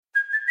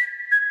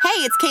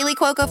Hey, it's Kaylee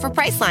Cuoco for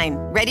Priceline.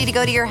 Ready to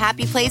go to your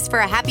happy place for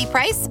a happy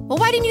price? Well,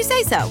 why didn't you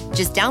say so?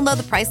 Just download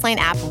the Priceline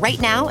app right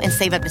now and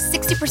save up to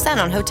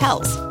 60% on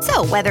hotels.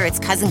 So whether it's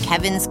Cousin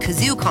Kevin's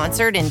Kazoo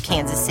Concert in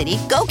Kansas City,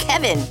 go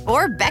Kevin,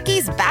 or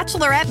Becky's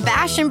Bachelorette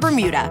Bash in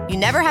Bermuda, you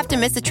never have to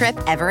miss a trip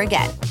ever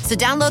again. So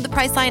download the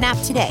Priceline app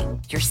today.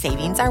 Your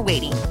savings are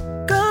waiting.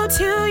 Go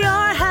to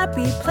your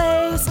happy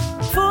place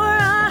for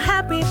a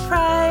happy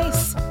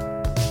price.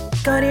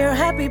 Go to your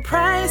happy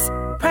price,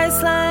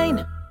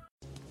 Priceline.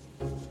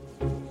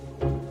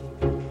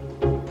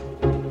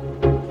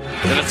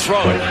 Gonna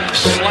throw it.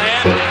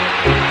 Slant.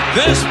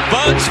 This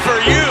bud's for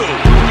you,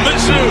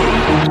 Mizzou.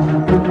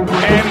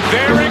 And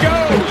there he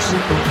goes.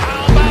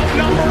 How about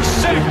number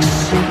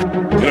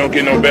 6? You don't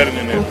get no better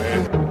than that,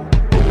 man.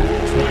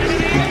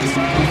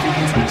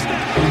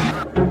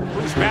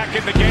 Back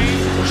in the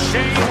game,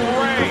 Shane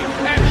Ray.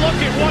 And look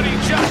at what he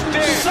just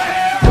did.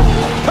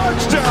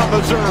 Touchdown,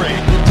 Missouri.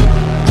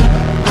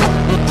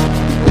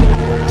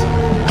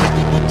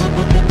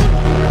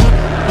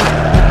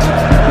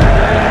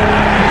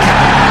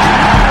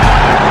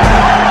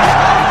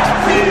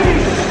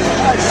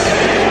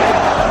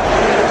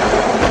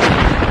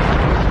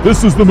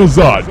 This is the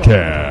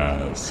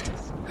Mizzou-cast.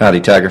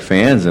 Howdy, Tiger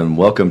fans, and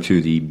welcome to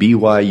the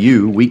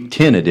BYU Week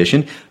 10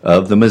 edition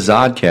of the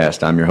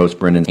Mizzou-cast. I'm your host,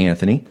 Brendan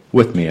Anthony.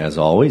 With me, as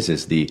always,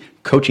 is the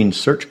coaching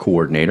search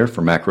coordinator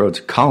for Mac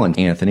Rhodes, Colin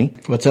Anthony.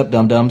 What's up,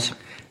 dum-dums?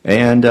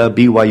 And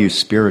BYU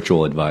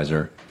spiritual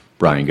advisor,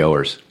 Brian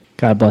Goers.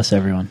 God bless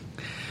everyone.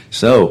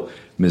 So,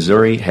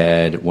 Missouri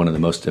had one of the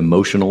most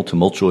emotional,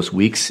 tumultuous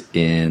weeks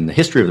in the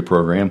history of the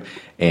program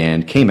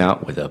and came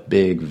out with a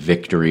big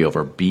victory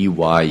over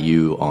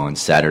BYU on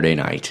Saturday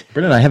night.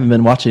 Brendan, I haven't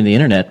been watching the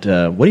internet.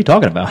 What are you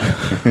talking about? I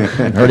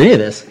haven't heard any of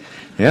this.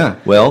 Yeah,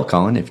 well,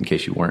 Colin, if in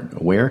case you weren't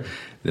aware,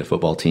 the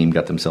football team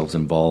got themselves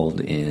involved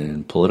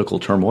in political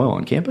turmoil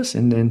on campus,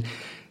 and then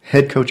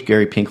head coach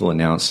Gary Pinkel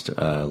announced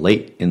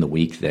late in the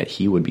week that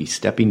he would be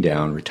stepping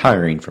down,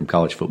 retiring from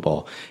college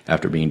football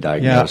after being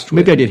diagnosed with...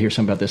 Maybe I did hear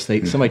something about this.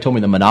 Somebody told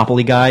me the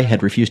Monopoly guy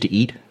had refused to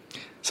eat.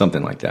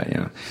 Something like that,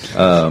 yeah.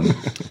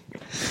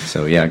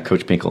 So, yeah,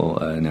 Coach Pinkel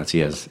announced he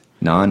has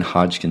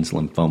non-Hodgkin's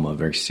lymphoma, a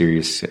very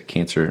serious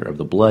cancer of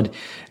the blood,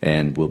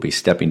 and will be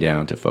stepping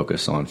down to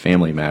focus on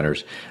family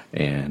matters.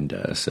 And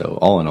so,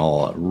 all in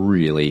all, a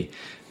really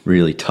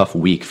tough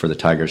week for the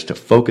Tigers to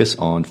focus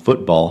on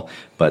football,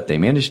 but they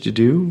managed to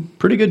do a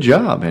pretty good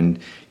job and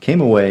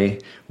came away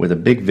with a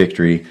big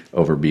victory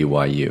over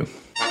BYU.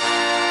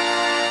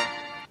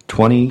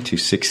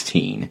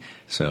 20-16.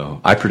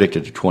 So I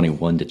predicted a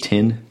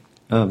 21-10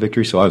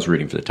 victory, so I was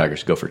rooting for the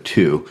Tigers to go for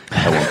 2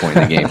 at one point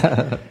in the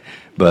game.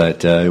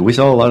 But we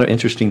saw a lot of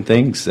interesting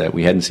things that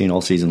we hadn't seen all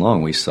season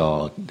long. We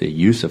saw the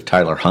use of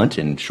Tyler Hunt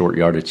in short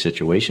yardage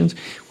situations.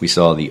 We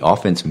saw the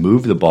offense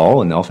move the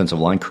ball and the offensive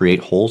line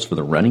create holes for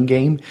the running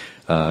game.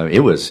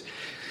 It was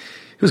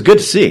good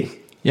to see.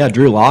 Yeah,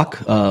 Drew Lock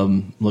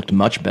looked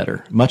much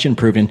better, much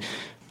improved. And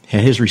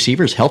his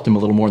receivers helped him a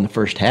little more in the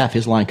first half.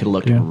 His line could have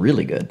looked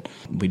really good.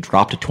 We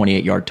dropped a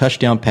 28-yard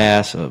touchdown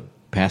pass, offensive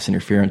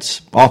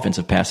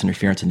pass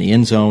interference in the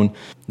end zone.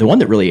 The one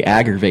that really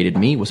aggravated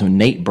me was when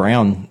Nate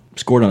Brown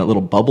scored on that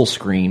little bubble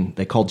screen.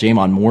 They called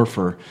Jamon Moore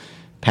for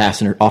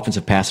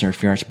offensive pass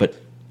interference, but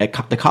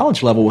at the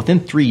college level, within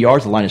 3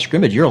 yards of the line of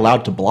scrimmage, you're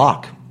allowed to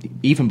block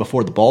even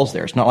before the ball's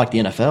there. It's not like the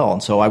NFL,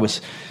 and so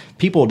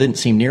people didn't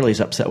seem nearly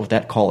as upset with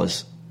that call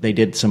as they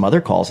did some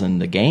other calls in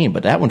the game,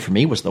 but that one for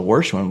me was the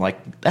worst one.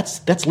 Like,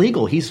 that's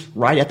legal. He's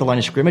right at the line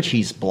of scrimmage.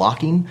 He's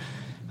blocking.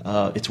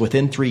 It's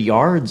within 3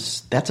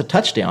 yards. That's a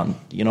touchdown.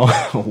 You know,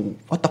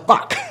 what the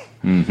fuck?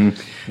 Mm-hmm.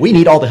 We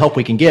need all the help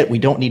we can get. We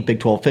don't need Big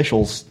 12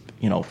 officials,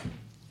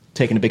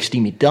 taking a big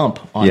steamy dump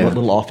on what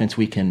little offense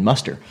we can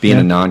muster. Being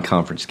a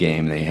non-conference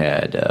game, they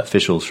had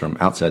officials from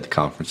outside the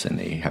conference, and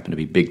they happened to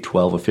be Big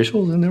 12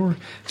 officials, and there were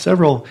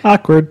several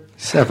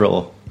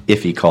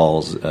iffy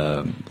calls.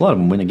 A lot of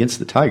them went against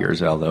the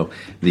Tigers, although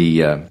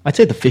I'd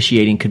say the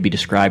officiating could be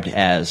described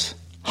as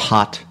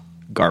hot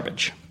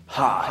garbage.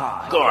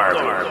 Hot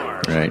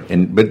garbage.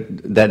 Right,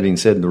 but that being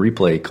said, the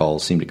replay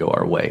calls seem to go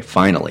our way,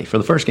 finally, for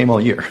the first game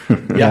all year.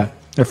 Yeah.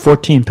 There are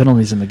 14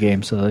 penalties in the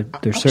game, so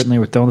they certainly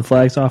were throwing the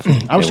flags off.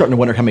 I was starting to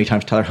wonder how many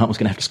times Tyler Hunt was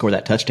going to have to score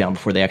that touchdown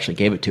before they actually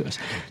gave it to us.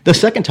 The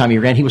second time he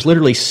ran, he was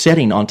literally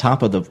sitting on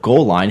top of the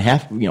goal line,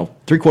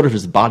 three-quarters of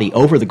his body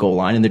over the goal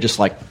line, and they're just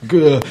like,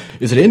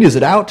 is it in, is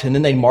it out? And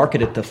then they mark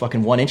it at the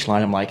fucking 1-inch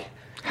line. I'm like,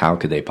 how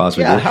could they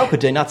possibly do it? How could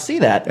they not see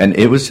that? And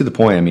it was to the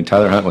point,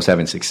 Tyler Hunt was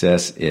having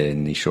success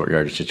in these short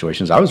yardage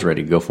situations. I was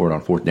ready to go for it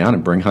on 4th down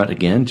and bring Hunt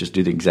again, just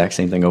do the exact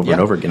same thing over and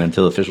over again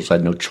until the officials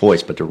had no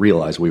choice but to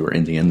realize we were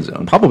in the end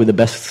zone. Probably the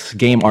best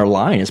game our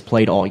line has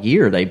played all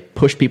year. They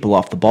pushed people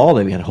off the ball.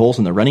 They had holes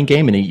in the running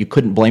game, and you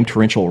couldn't blame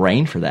torrential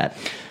rain for that.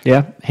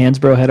 Yeah,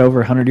 Hansbrough had over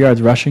 100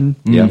 yards rushing.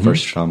 Yeah,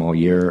 first time all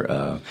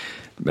year.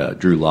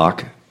 Drew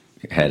Lock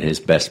had his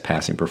best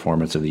passing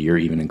performance of the year,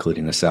 even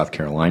including the South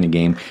Carolina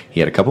game. He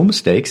had a couple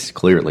mistakes,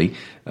 clearly.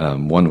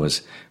 One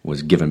was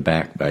given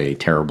back by a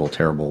terrible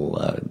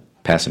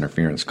pass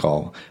interference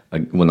call.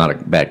 Well, not a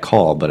bad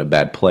call, but a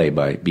bad play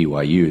by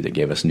BYU that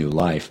gave us new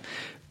life.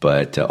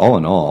 But all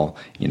in all,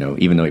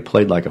 even though he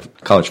played like a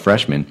college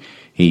freshman,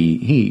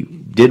 he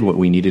did what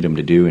we needed him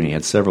to do, and he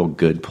had several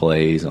good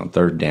plays on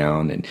third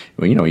down. And,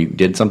 he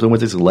did something with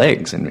his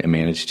legs and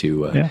managed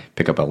to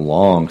pick up a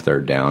long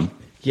third down.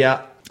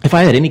 Yeah. If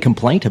I had any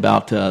complaint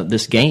about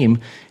this game,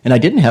 and I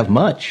didn't have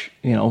much,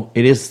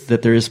 it is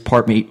that there is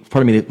part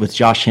of me with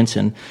Josh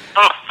Henson.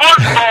 The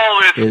football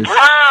is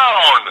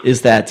brown!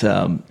 Is that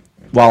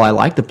while I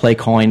like the play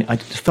calling, I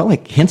just felt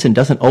like Henson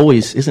isn't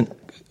always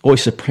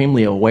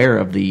supremely aware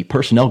of the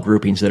personnel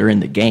groupings that are in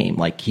the game.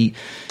 Like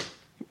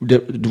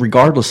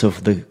regardless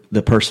of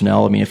the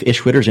personnel, I mean, if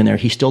Ishwitter's in there,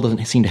 he still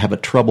doesn't seem to have a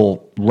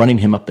trouble running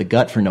him up the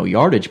gut for no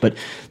yardage. But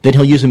then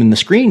he'll use him in the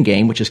screen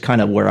game, which is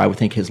kind of where I would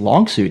think his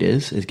long suit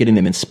is getting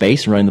them in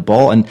space and running the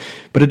ball.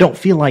 But I don't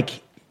feel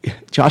like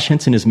Josh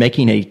Henson is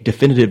making a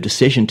definitive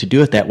decision to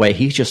do it that way.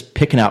 He's just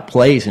picking out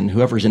plays, and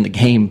whoever's in the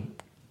game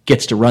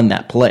gets to run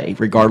that play,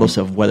 regardless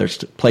of whether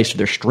it's placed to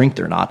their strength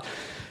or not.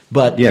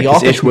 But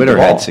because Ishwitter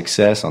had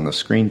success on the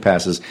screen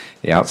passes,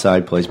 the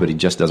outside plays, but he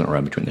just doesn't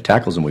run between the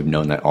tackles, and we've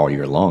known that all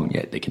year long.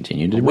 Yet they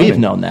continue to. We've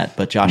known that,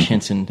 but Josh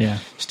Henson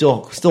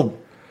still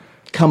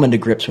coming to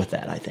grips with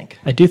that. I think.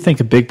 I do think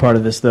a big part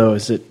of this, though,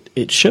 is that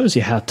it shows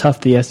you how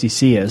tough the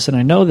SEC is, and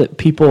I know that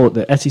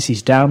the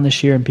SEC's down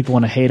this year, and people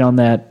want to hate on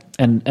that,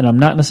 and I'm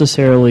not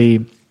necessarily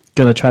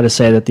going to try to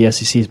say that the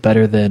SEC is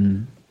better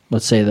than,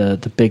 let's say,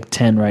 the Big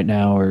Ten right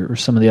now, or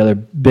some of the other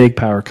big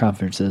power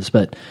conferences,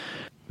 but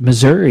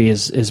Missouri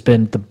has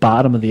been at the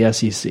bottom of the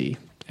SEC,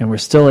 and we're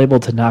still able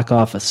to knock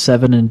off a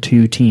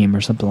 7-2 team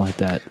or something like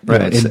that.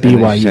 Right, in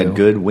BYU. And had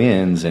good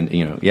wins, and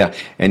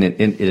and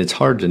it's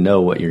hard to know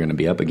what you're going to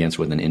be up against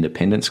with an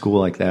independent school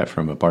like that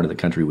from a part of the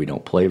country we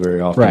don't play very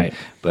often. Right.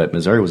 But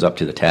Missouri was up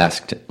to the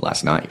task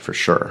last night for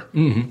sure.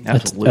 Mm-hmm.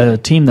 Absolutely. A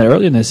team that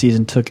earlier in the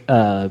season took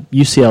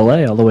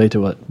UCLA all the way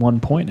to 1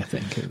 point, I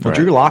think. Well,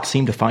 Drew Lock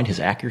seemed to find his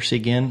accuracy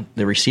again.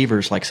 The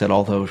receivers, like I said,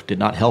 although did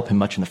not help him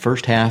much in the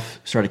first half,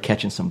 started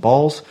catching some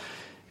balls.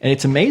 And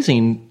it's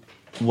amazing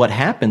what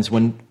happens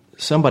when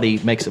somebody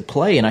makes a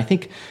play. And I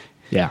think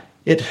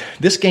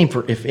this game,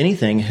 if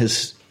anything,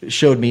 has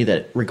showed me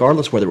that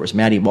regardless whether it was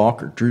Matty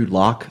Mock or Drew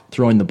Lock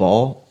throwing the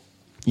ball,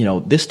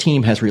 this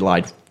team has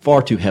relied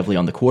far too heavily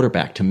on the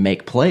quarterback to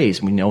make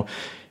plays. And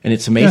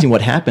it's amazing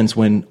what happens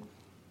when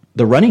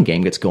the running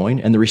game gets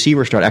going and the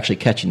receivers start actually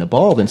catching the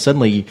ball. Then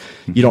suddenly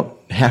you don't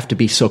have to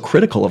be so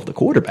critical of the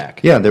quarterback.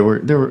 Yeah, there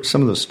were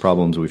some of those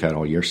problems we've had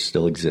all year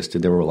still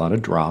existed. There were a lot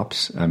of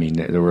drops. I mean,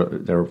 there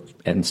were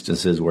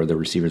instances where the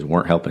receivers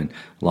weren't helping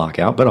Lock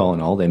out, but all in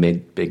all, they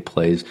made big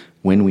plays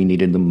when we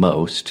needed them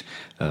most.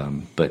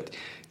 But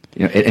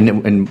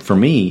and for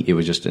me, it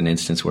was just an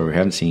instance where we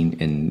haven't seen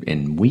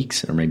in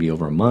weeks or maybe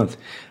over a month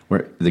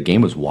where the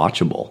game was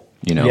watchable.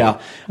 Yeah.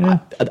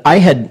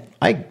 I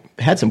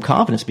had some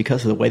confidence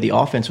because of the way the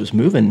offense was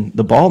moving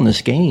the ball in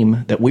this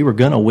game that we were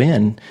going to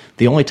win.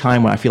 The only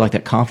time when I feel like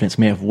that confidence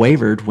may have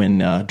wavered when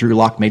Drew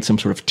Lock made some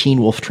sort of Teen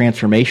Wolf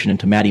transformation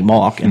into Matty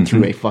Mock and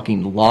threw a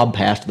fucking lob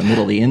pass to the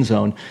middle of the end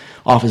zone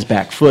off his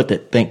back foot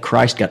that, thank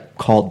Christ, got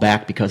called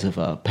back because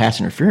of pass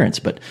interference.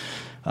 But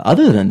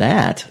other than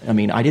that, I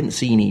mean, I didn't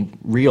see any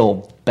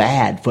real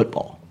bad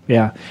football.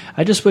 Yeah,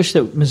 I just wish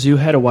that Mizzou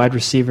had a wide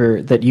receiver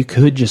that you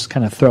could just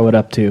kind of throw it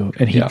up to,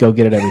 and he'd go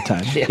get it every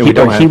time. He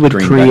would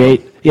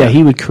create.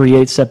 He would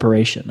create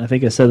separation. I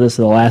think I said this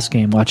in the last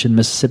game watching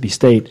Mississippi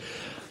State.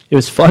 It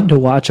was fun to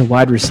watch a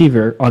wide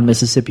receiver on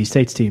Mississippi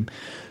State's team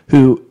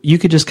who you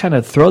could just kind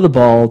of throw the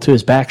ball to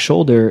his back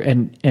shoulder,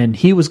 and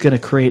he was going to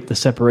create the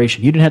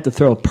separation. You didn't have to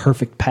throw a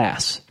perfect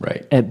pass.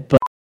 Right. But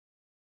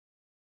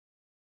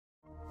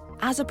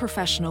As a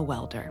professional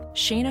welder,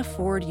 Shayna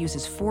Ford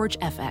uses Forge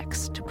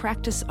FX to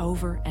practice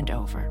over and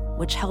over,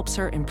 which helps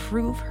her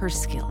improve her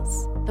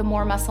skills. The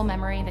more muscle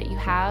memory that you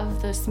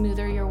have, the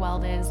smoother your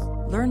weld is.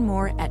 Learn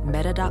more at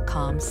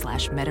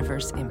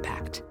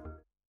meta.com/metaverseimpact.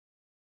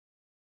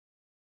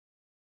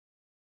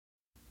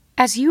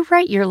 As you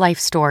write your life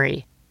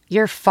story,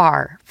 you're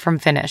far from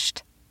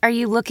finished. Are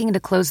you looking to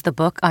close the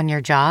book on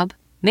your job?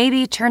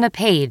 Maybe turn a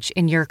page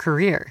in your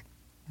career?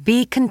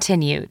 Be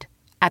continued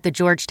at the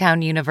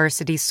Georgetown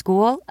University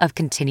School of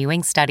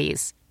Continuing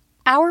Studies.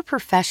 Our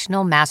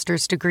professional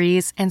master's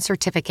degrees and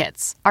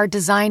certificates are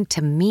designed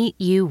to meet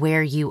you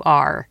where you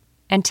are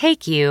and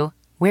take you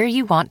where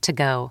you want to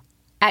go.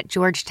 At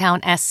Georgetown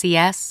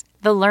SCS,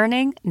 the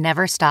learning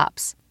never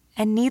stops,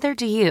 and neither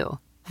do you.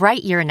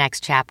 Write your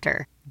next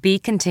chapter. Be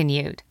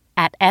continued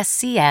at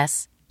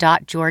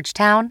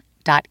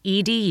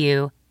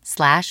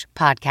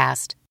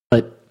scs.georgetown.edu/podcast.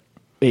 But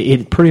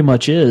it pretty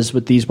much is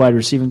with these wide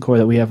receiving core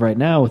that we have right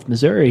now with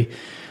Missouri.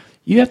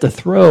 You have to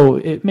throw,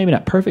 maybe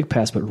not perfect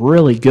pass, but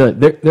really good.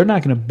 They're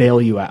not going to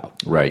bail you out.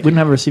 Right. We don't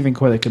have a receiving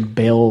core that can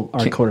bail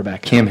our quarterback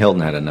out. Cam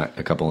Hilton had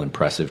a couple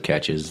impressive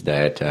catches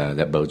that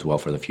bodes well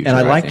for the future. And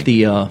I liked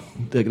a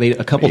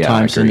couple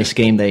times in this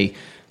game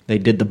They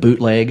did the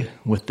bootleg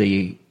with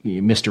the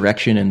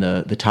misdirection and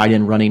the tight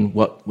end running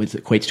what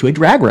equates to a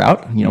drag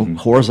route,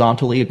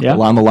 horizontally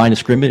along the line of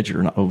scrimmage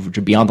or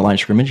beyond the line of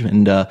scrimmage.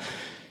 And,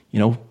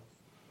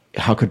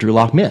 how could Drew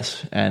Lock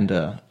miss? And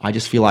I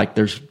just feel like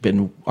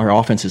our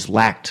offense has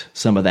lacked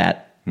some of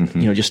that,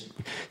 just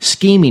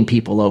scheming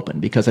people open.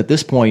 Because at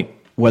this point,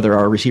 whether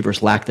our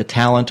receivers lack the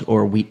talent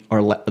or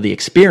the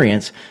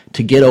experience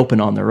to get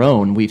open on their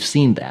own, we've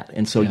seen that.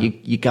 And so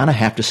you gotta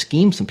have to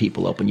scheme some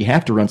people open. You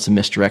have to run some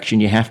misdirection.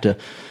 You have to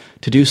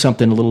do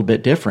something a little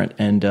bit different.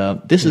 And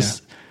this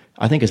is,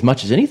 I think, as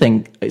much as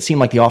anything, it seemed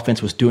like the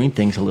offense was doing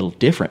things a little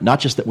different. Not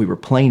just that we were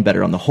playing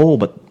better on the whole,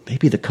 but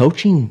maybe the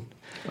coaching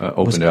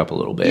opened it up a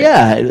little bit.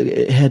 Yeah,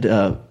 it had,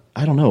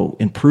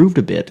 improved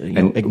a bit,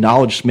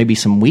 acknowledged maybe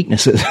some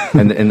weaknesses.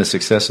 and the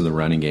success of the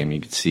running game,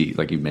 you could see,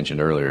 like you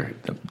mentioned earlier,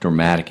 the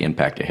dramatic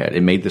impact it had.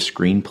 It made the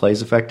screen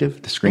plays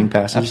effective, the screen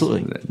passes.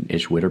 Absolutely.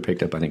 Ish Witter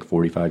picked up, I think,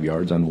 45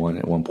 yards on one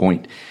at one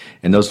point.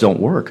 And those don't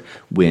work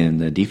when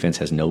the defense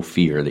has no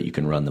fear that you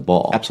can run the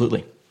ball.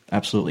 Absolutely.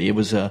 It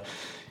was,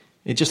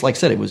 it just like I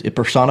said, it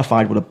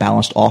personified what a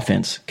balanced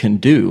offense can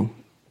do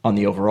on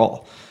the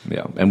overall.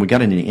 Yeah, and we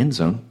got into the end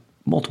zone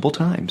multiple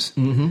times.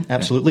 Mm-hmm,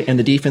 absolutely. And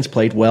the defense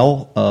played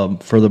well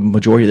for the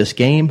majority of this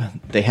game.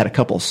 They had a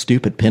couple of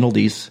stupid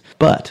penalties,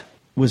 but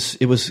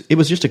it was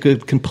just a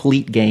good,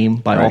 complete game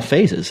by all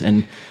phases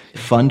and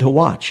fun to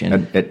watch.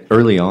 And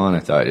early on, I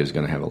thought it was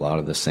going to have a lot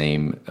of the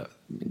same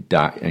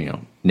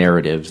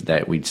narratives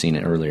that we'd seen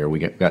it earlier. We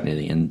got into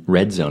the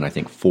red zone, I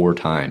think, 4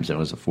 times. It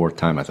was the 4th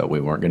time I thought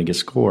we weren't going to get a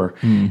score.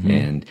 Mm-hmm.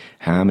 And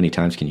how many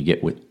times can you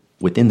get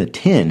within the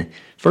 10,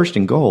 first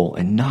and goal,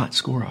 and not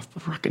score a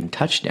fucking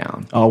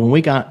touchdown? Oh, when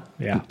we got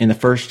in the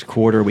first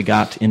quarter, we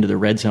got into the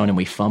red zone and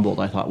we fumbled.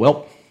 I thought,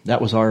 well, that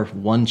was our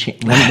one trip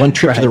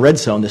to the red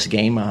zone this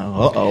game.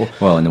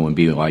 Well, and then when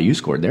BYU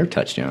scored their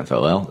touchdown, I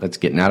thought, well, that's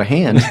getting out of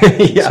hand.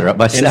 They're up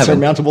by 7. An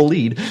insurmountable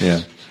lead.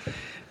 Yeah.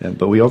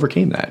 But we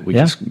overcame that. We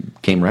just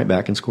came right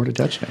back and scored a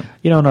touchdown.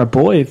 And our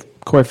boy,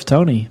 Corey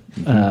Fatoni,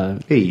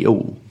 he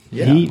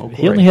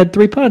only had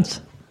 3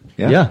 punts.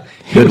 Yeah.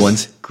 Good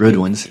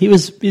ones.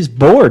 He's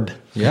bored.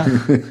 Yeah.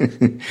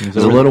 I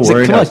was a little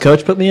worried. Come on,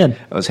 coach, put me in.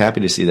 I was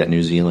happy to see that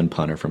New Zealand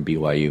punter from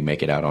BYU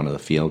make it out onto the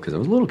field because I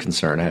was a little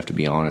concerned, I have to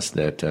be honest,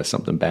 that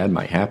something bad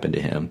might happen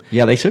to him.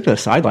 Yeah, they took to the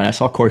sideline. I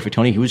saw Corey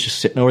Fatoni. He was just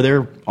sitting over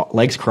there,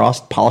 legs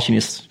crossed, polishing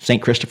his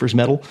St. Christopher's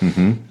medal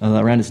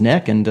around his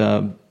neck and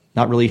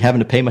not really having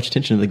to pay much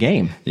attention to the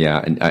game.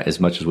 Yeah, and as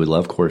much as we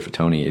love Corey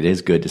Fatoni, it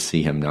is good to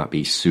see him not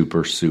be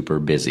super, super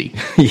busy.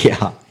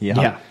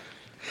 Yeah.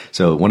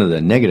 So one of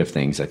the negative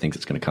things I think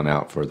that's going to come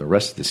out for the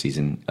rest of the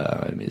season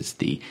is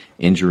the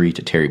injury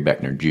to Terry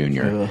Beckner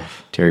Jr. Ugh.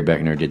 Terry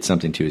Beckner did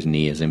something to his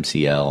knee, his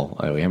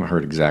MCL. We haven't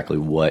heard exactly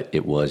what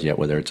it was yet,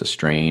 whether it's a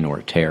strain or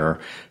a tear,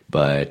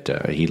 but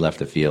he left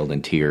the field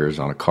in tears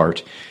on a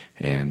cart.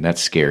 And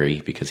that's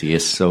scary because he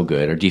is so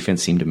good. Our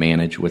defense seemed to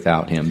manage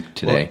without him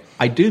today. Well,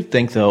 I do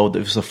think, though,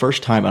 this was the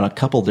first time on a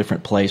couple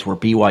different plays where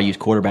BYU's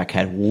quarterback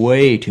had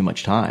way too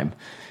much time.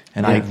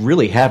 And I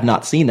really have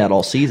not seen that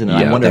all season. And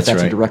I wonder if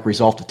that's a direct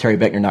result of Terry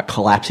Beckner not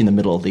collapsing in the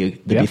middle of the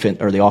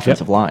defense or the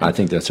offensive line. I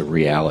think that's a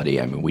reality.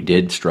 I mean, we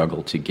did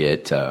struggle to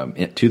get to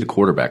the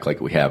quarterback like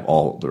we have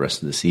all the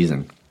rest of the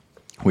season.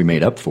 We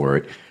made up for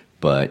it.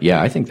 But,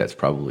 I think that's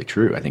probably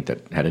true. I think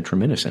that had a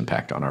tremendous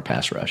impact on our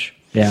pass rush.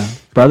 Yeah.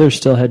 Brothers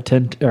still had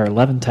 10 or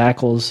 11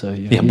 tackles. So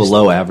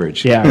below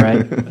average. Yeah,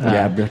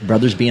 right.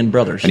 Brothers being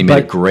brothers. And he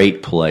made a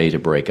great play to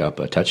break up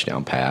a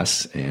touchdown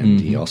pass, and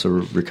he also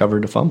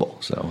recovered a fumble.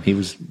 So he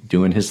was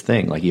doing his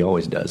thing like he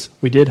always does.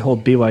 We did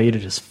hold BYU to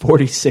just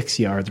 46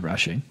 yards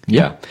rushing.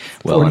 Yeah.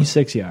 Well,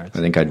 46 yards.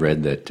 I think I'd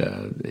read that,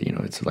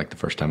 it's like the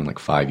first time in like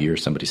 5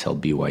 years somebody's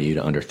held BYU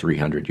to under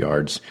 300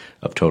 yards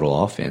of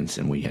total offense,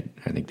 and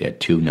I think they had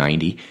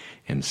 290.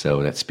 And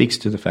so that speaks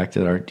to the fact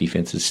that our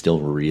defense is still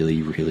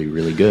really, really,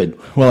 really good.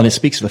 Well, and it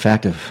speaks to the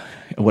fact of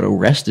what a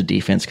rested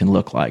defense can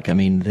look like. I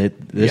mean,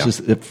 this is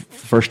the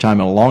first time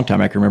in a long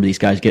time I can remember these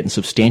guys getting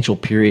substantial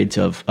periods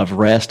of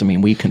rest. I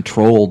mean, we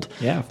controlled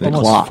the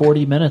almost clock.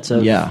 40 minutes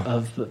of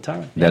the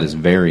time. That is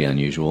very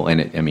unusual.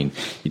 And,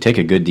 you take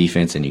a good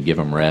defense and you give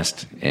them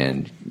rest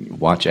and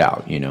watch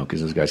out,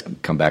 because those guys can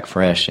come back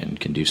fresh and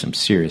can do some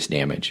serious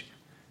damage.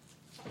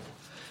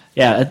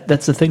 Yeah,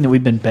 that's the thing that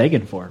we've been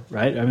begging for,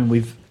 right? I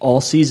mean,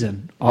 all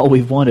season, all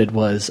we've wanted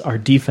was our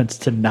defense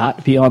to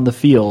not be on the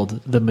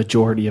field the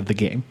majority of the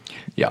game.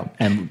 Yeah.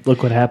 And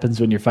look what happens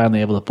when you're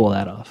finally able to pull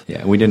that off.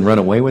 Yeah, we didn't run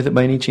away with it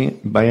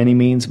by any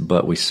means,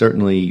 but we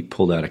certainly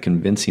pulled out a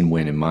convincing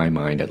win in my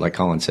mind. Like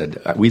Colin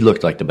said, we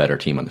looked like the better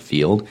team on the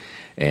field,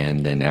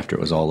 and then after it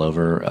was all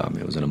over,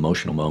 it was an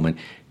emotional moment.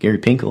 Gary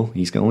Pinkel,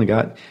 he's only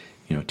got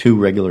 2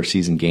 regular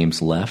season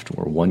games left.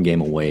 We're 1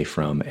 game away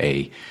from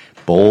a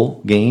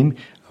bowl game.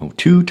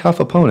 2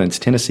 tough opponents,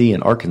 Tennessee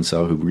and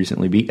Arkansas, who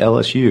recently beat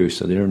LSU,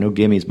 so there are no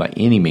gimmies by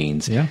any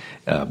means. Yeah.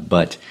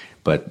 But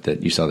but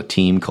that you saw the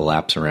team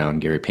collapse around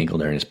Gary Pinkel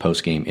during his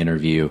post-game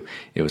interview.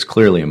 It was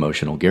clearly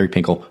emotional. Gary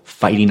Pinkel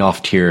fighting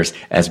off tears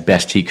as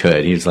best he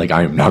could. He was like,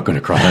 I am not going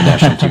to cry on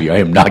national TV. I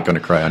am not going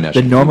to cry on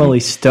national TV. Normally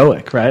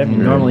stoic, right? I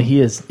mean, normally he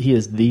is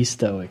the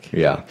stoic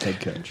head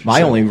coach.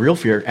 My only real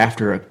fear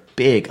after a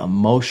big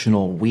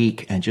emotional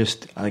week, and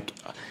just like,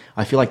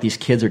 I feel like these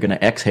kids are going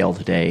to exhale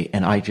today,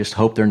 and I just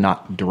hope they're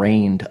not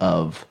drained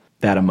of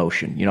that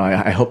emotion. You know,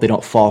 I hope they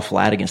don't fall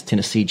flat against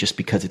Tennessee just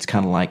because it's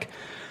kind of like,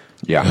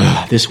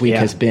 this week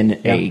has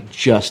been a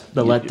just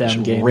the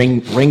letdown game.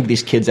 Wring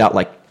these kids out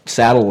like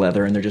saddle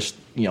leather, and they're just,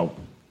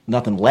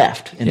 nothing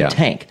left in the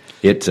tank.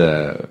 It,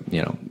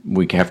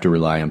 we have to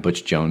rely on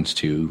Butch Jones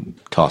to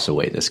toss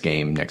away this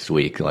game next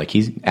week, like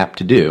he's apt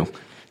to do.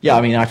 Yeah,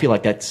 I mean, I feel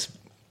like that's,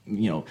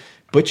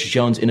 Butch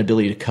Jones'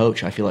 inability to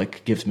coach, I feel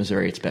like, gives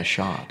Missouri its best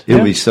shot. It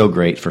would be so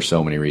great for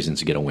so many reasons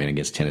to get a win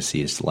against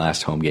Tennessee. It's the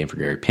last home game for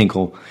Gary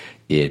Pinkel.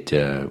 It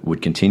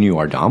would continue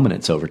our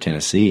dominance over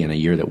Tennessee in a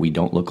year that we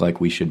don't look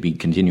like we should be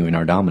continuing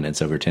our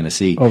dominance over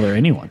Tennessee. Over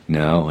anyone.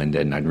 No,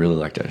 and I'd really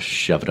like to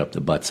shove it up the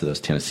butts of those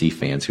Tennessee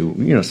fans who,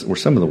 were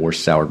some of the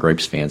worst sour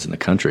grapes fans in the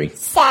country.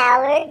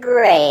 Sour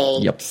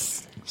grapes. Yep.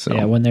 So.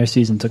 Yeah, when their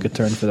season took a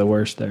turn for the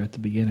worst there at the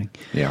beginning.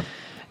 Yeah.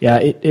 Yeah,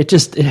 it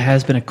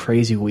has been a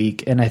crazy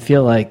week, and I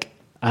feel like,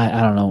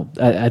 I don't know,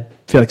 I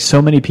feel like so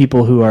many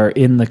people who are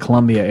in the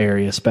Columbia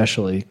area,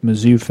 especially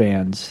Mizzou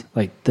fans,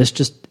 like this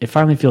it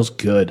finally feels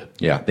good.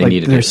 Yeah, they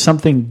needed There's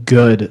something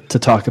good to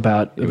talk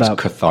about. It was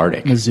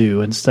cathartic.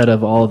 Mizzou instead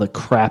of all the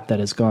crap that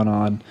has gone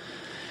on.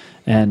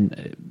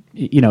 And,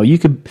 you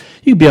could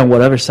be on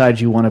whatever side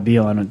you want to be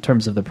on in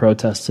terms of the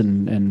protests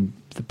and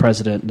the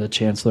president and the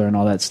chancellor and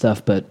all that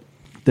stuff, but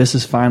this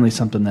is finally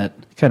something that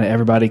kind of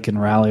everybody can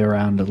rally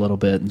around a little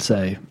bit and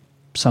say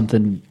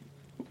something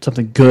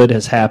good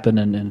has happened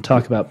and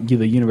talk about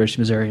the University of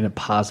Missouri in a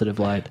positive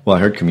light. Well, I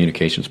heard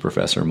communications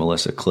professor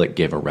Melissa Click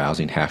gave a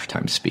rousing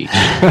halftime speech.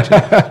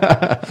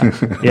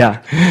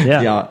 Yeah.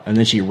 And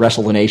then she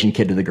wrestled an Asian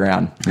kid to the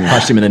ground,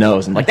 punched him in the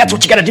nose, and that's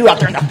what you got to do out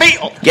there in the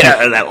field. Get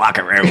out of that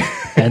locker room.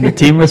 And the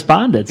team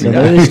responded. So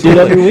they do it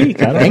every week.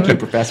 Thank you,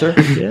 Professor.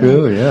 Yeah.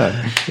 Oh,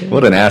 yeah.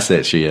 What an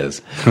asset she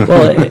is.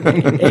 Well,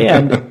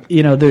 and,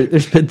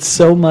 there's been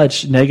so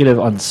much negative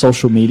on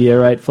social media,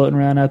 right, floating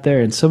around out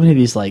there, and so many of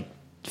these,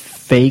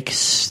 fake,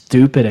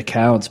 stupid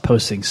accounts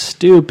posting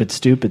stupid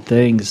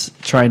things,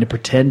 trying to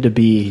pretend to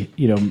be,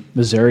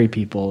 Missouri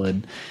people,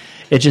 and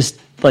it just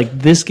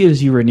this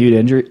gives you renewed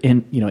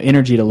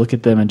energy to look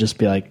at them and just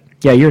be like,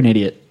 yeah, you're an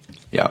idiot.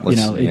 Yeah,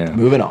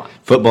 moving on.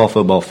 Football.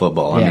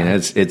 Yeah. I mean,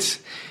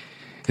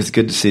 it's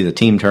good to see the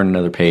team turn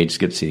another page. It's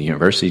good to see the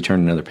university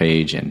turn another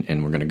page,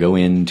 and we're going to go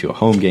into a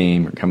home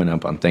game. We're coming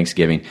up on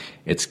Thanksgiving.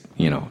 It's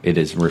it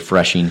is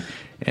refreshing,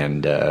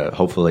 and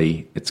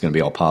hopefully it's going to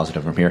be all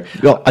positive from here.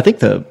 Well, I think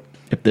the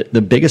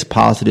biggest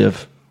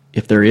positive,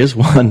 if there is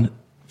one,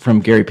 from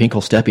Gary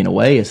Pinkel stepping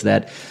away is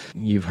that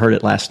you've heard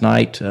it last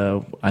night.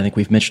 I think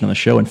we've mentioned on the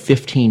show, in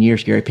 15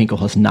 years, Gary Pinkel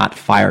has not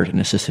fired an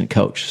assistant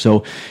coach.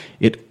 So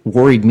it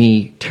worried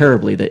me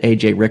terribly that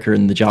A.J. Ricker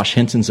and the Josh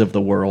Hensons of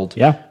the world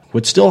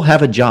would still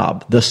have a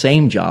job, the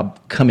same job,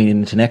 coming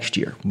into next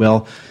year.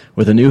 Well,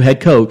 with a new head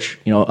coach,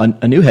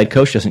 a new head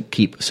coach doesn't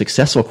keep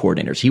successful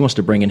coordinators. He wants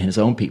to bring in his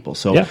own people.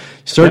 So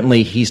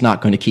certainly he's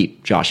not going to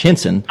keep Josh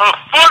Henson. The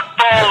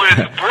football is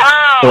brown.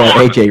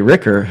 Or A.J.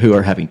 Ricker, who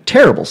are having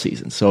terrible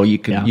seasons. So you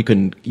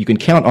can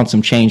count on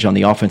some change on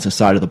the offensive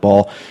side of the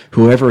ball.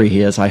 Whoever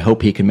he is, I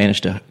hope he can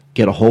manage to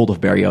get a hold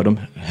of Barry Odom.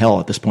 Hell,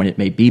 at this point, it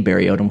may be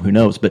Barry Odom. Who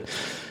knows? But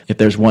if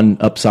there's one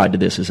upside to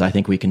this, is I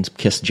think we can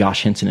kiss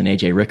Josh Henson and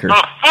A.J. Ricker.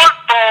 The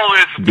football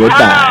is goodbye.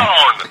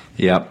 brown.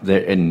 Yeah,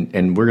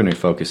 and we're going to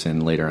focus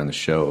in later on the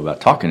show about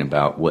talking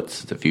about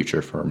what's the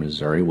future for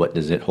Missouri. What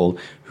does it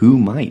hold? Who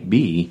might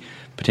be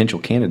potential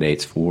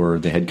candidates for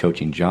the head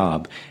coaching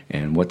job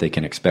and what they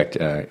can expect.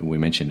 We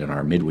mentioned in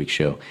our midweek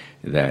show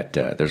that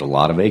there's a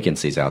lot of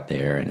vacancies out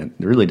there, and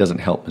it really doesn't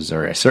help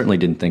Missouri. I certainly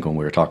didn't think when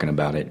we were talking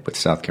about it with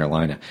South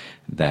Carolina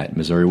that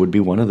Missouri would be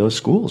one of those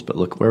schools, but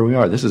look where we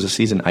are. This is a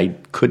season I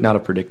could not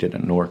have predicted,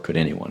 and nor could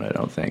anyone, I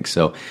don't think.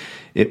 So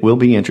it will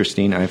be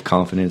interesting. I have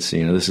confidence.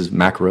 This is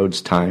Mack Rhodes'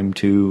 time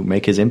to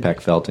make his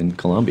impact felt in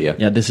Columbia.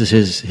 Yeah, this is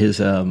his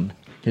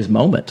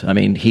moment. I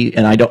mean,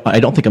 I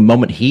don't think a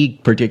moment he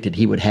predicted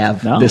he would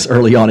have this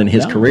early on in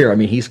his career. I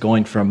mean, he's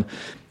going from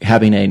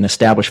having an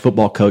established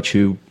football coach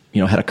who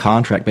had a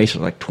contract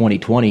basically like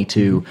 2020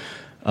 to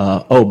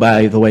oh,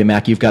 by the way,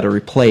 Mac, you've got to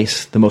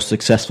replace the most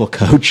successful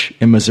coach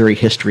in Missouri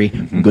history.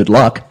 Mm-hmm. Good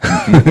luck.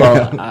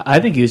 Well, I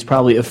think he was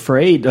probably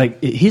afraid.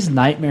 Like his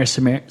nightmare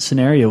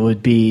scenario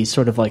would be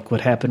sort of like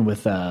what happened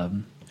with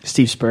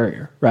Steve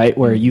Spurrier, right?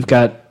 Where you've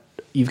got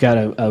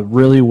a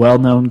really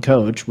well-known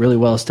coach, really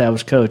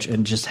well-established coach,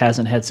 and just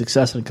hasn't had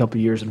success in a couple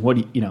of years. And what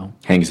do you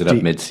hangs it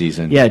up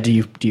mid-season? Yeah. Do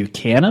you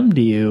can him?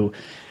 Do you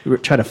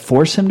try to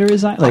force him to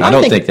resign? Like, I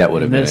don't think that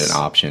would have been an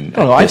option.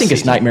 No, I think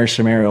his nightmare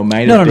scenario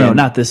might have been. No,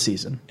 not this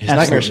season. His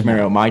nightmare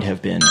scenario might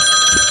have been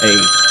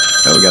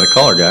Oh, we got a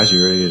caller, guys.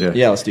 You ready to?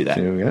 Yeah, let's do that.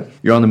 See who we got?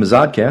 You're on the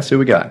Mizzou cast. Who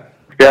we got?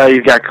 Yeah,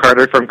 you've got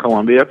Carter from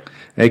Columbia.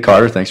 Hey,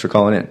 Carter. Thanks for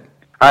calling in.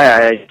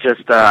 Hi,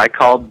 I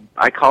called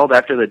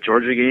after the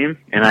Georgia game,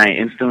 and I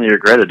instantly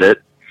regretted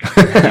it.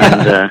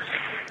 And,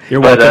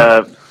 You're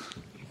welcome.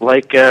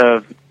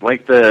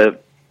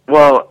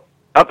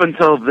 Up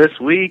until this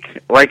week,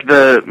 like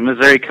the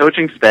Missouri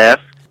coaching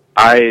staff,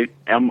 I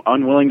am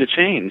unwilling to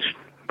change.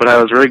 But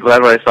I was really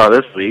glad what I saw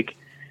this week,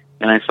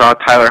 and I saw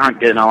Tyler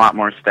Hunt getting a lot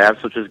more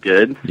snaps, which is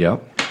good.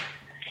 Yep.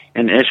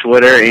 And Ish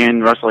Witter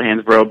and Russell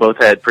Hansbrough both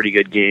had pretty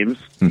good games.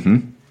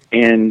 Mm-hmm.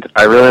 And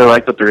I really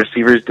liked what the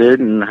receivers did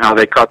and how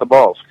they caught the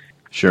balls.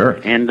 Sure.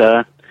 And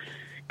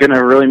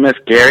gonna really miss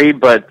Gary,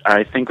 but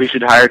I think we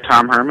should hire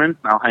Tom Herman.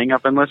 I'll hang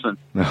up and listen.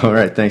 All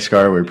right. Thanks,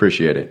 Carter. We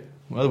appreciate it.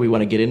 Well, do we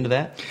want to get into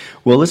that?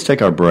 Well, let's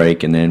take our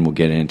break, and then we'll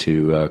get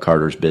into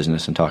Carter's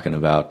business and talking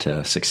about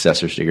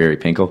successors to Gary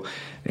Pinkel.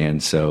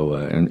 And so,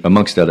 and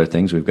amongst other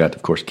things, we've got,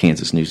 of course,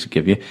 Kansas news to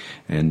give you.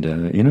 And,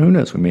 who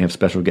knows? We may have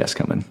special guests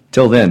coming.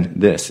 Till then,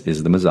 this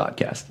is the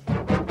Mizzodcast.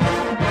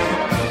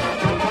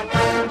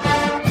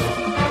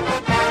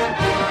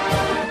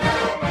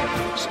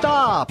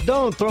 Stop!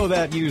 Don't throw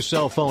that used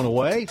cell phone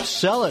away.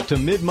 Sell it to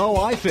Midmo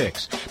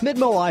iFix.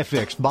 Midmo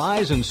iFix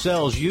buys and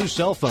sells used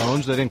cell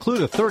phones that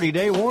include a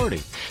 30-day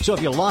warranty. So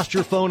if you lost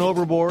your phone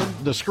overboard,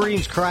 the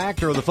screen's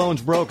cracked, or the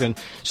phone's broken,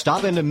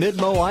 stop into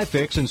Midmo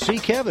iFix and see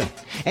Kevin.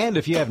 And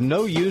if you have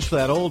no use for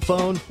that old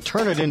phone,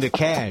 turn it into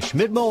cash.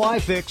 Midmo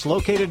iFix,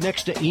 located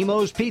next to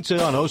Emo's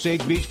Pizza on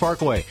Osage Beach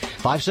Parkway.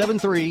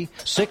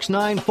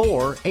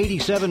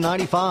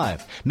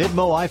 573-694-8795.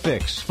 Midmo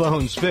iFix.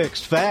 Phones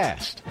fixed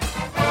fast.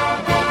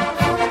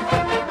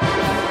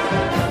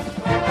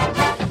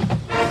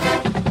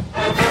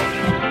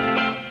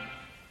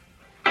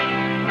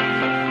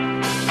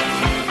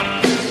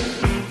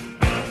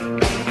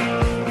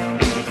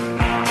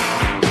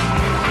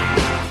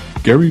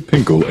 Gary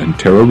Pinkel and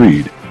Tara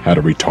Reid had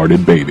a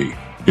retarded baby.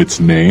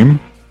 Its name?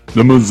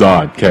 The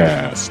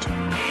Mizzodcast.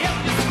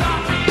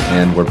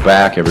 And we're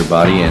back,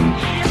 everybody. And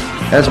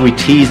as we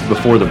teased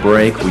before the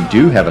break, we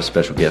do have a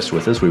special guest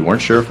with us. We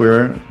weren't sure if we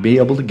were be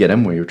able to get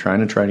him. We were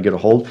trying to get a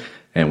hold,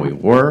 and we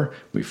were.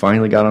 We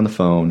finally got on the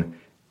phone.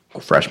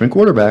 Freshman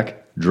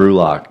quarterback, Drew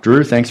Lock.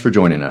 Drew, thanks for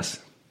joining us.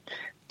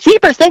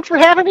 Jeepers, thanks for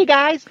having me,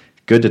 guys.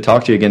 Good to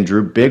talk to you again,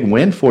 Drew. Big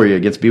win for you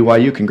against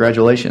BYU.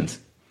 Congratulations.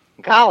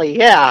 Golly,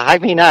 yeah. I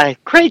mean,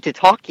 great to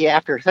talk to you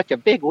after such a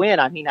big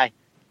win. I mean,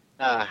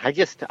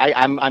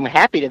 I'm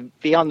happy to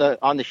be on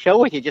the show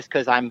with you just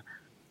because I'm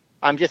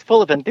just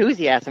full of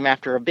enthusiasm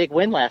after a big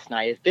win last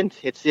night.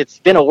 It's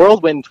been a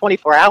whirlwind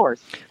 24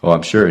 hours. Oh,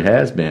 I'm sure it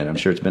has been. I'm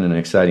sure it's been an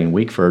exciting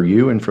week for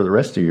you and for the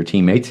rest of your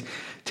teammates.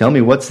 Tell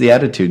me, what's the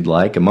attitude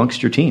like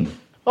amongst your team?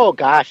 Oh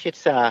gosh,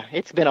 it's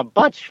been a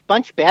bunch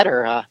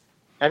better.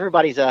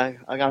 Everybody's on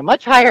a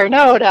much higher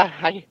note.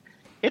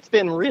 It's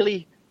been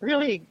really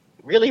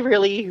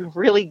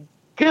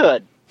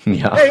good.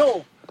 Yeah.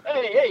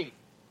 Hey.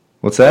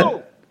 What's that?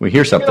 Oh, we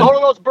hear something. Get a hold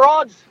of those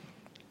broads.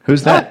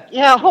 Who's that?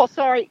 Yeah. Oh,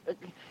 sorry.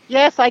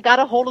 Yes, I got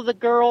a hold of the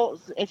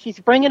girls, and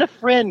she's bringing a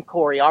friend,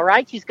 Corey. All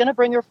right, she's gonna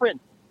bring her friend.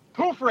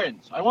 2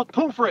 friends. I want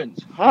 2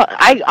 friends. All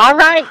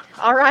right.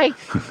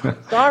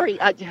 Sorry,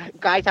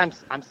 guys. I'm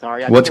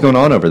sorry. What's going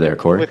on over there,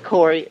 Corey? With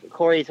Corey.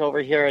 Corey's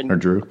over here, and or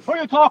Drew. Who are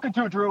you talking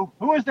to, Drew?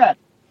 Who is that?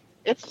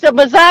 It's the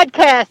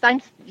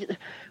Mizzodcast.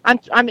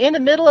 I'm in the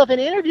middle of an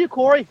interview,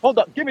 Corey. Hold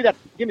up. Give me that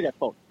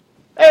phone.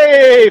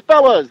 Hey,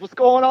 fellas, what's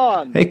going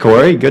on? Hey,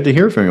 Corey. Good to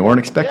hear from you. Weren't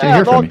expecting to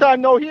hear from you. Long time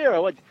no hear.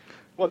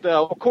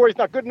 Corey's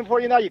not good enough for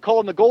you now? You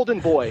call him the Golden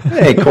Boy.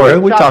 Hey, Corey.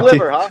 We talked to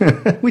you.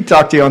 Huh? We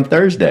talked to you on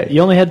Thursday.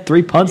 You only had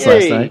 3 punts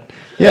last night.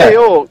 Yeah.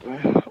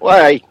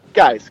 Hey,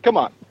 guys, come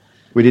on.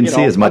 We didn't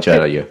see as much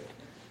out of you.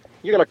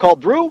 You're gonna call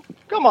Drew?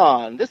 Come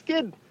on, this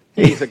kid.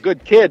 He's a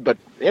good kid, but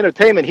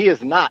entertainment he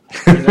is not.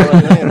 You know what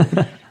I mean?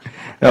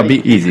 Now,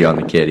 be easy on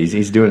the kid.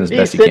 He's doing his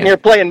best he can. He's sitting here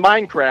playing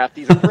Minecraft.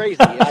 He's crazy.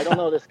 I don't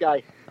know this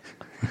guy.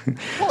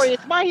 Corey,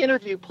 it's my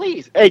interview,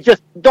 please. Hey,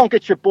 just don't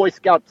get your Boy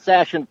Scout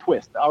sash and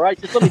twist, all right?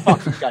 Just let me talk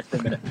to this guy for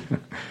a minute.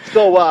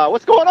 So,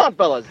 what's going on,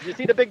 fellas? Did you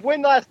see the big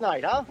win last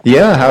night, huh?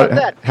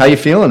 Yeah, how you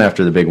feeling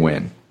after the big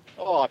win?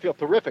 Oh, I feel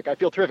terrific.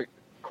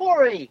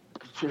 Corey!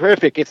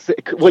 Terrific.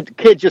 Would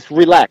kid just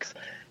relax.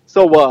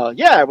 So,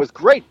 it was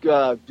great.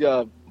 Gary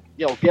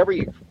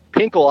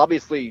Pinkel,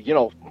 obviously,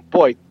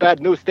 boy, bad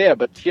news there,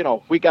 but,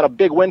 we got a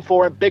big win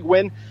for him, big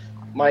win.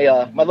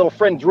 My little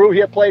friend Drew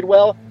here played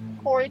well.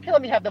 Corey, can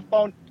let me have the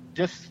phone?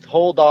 Just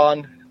hold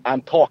on.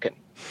 I'm talking.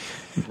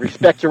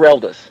 Respect your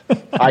elders.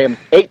 I am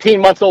 18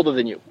 months older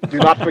than you. Do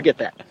not forget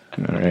that.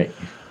 All right.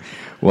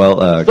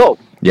 Well, go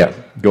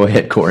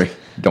ahead, Corey.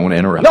 Don't want to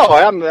interrupt. No,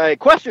 I'm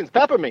questions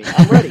pepper me.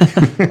 I'm ready.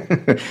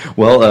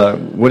 Well,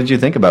 what did you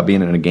think about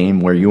being in a game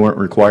where you weren't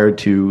required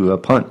to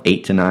punt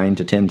 8 to 9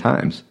 to 10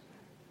 times?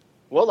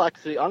 Well,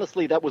 actually,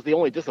 honestly, that was the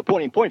only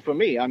disappointing point for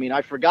me. I mean,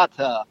 I forgot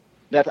that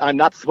I'm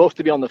not supposed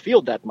to be on the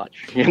field that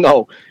much.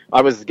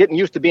 I was getting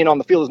used to being on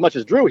the field as much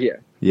as Drew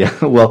here. Yeah,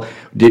 well,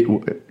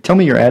 tell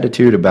me your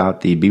attitude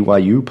about the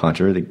BYU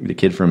punter, the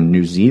kid from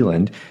New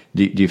Zealand.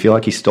 Do you feel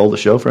like he stole the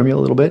show from you a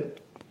little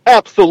bit?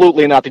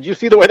 Absolutely not. Did you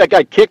see the way that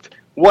guy kicked?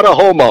 What a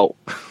homo.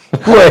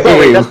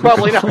 Wait, that's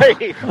probably not.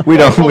 we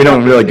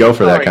don't really go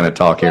for that kind of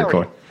talk here,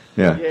 Corey.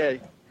 Yeah.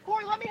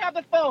 Corey, let me have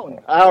the phone.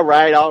 All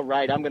right.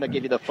 I'm going to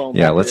give you the phone.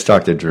 Yeah, let's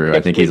talk to Drew.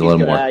 I think he's a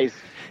little more. Eyes.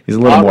 He's a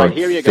little All more right,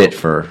 here you fit go.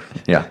 for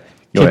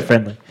Kid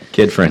friendly.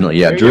 Kid friendly.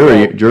 Yeah,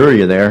 Here Drew, are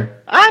you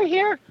there? I'm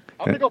here.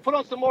 I'm going to go put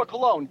on some more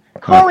cologne.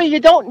 Corey, you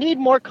don't need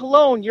more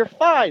cologne. You're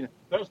fine.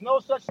 There's no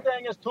such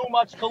thing as too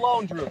much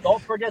cologne, Drew.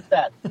 Don't forget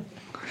that.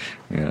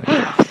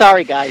 Yeah.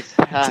 Sorry, guys.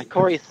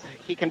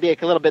 He can be a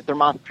little bit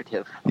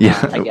demonstrative.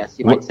 Yeah, I guess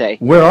you might say.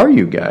 Where are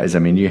you guys? I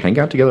mean, you hang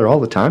out together all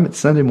the time. It's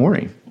Sunday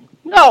morning.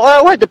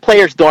 No, we're at the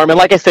players' dorm, and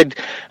like I said,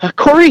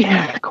 Corey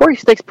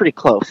sticks pretty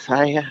close.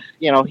 I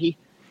get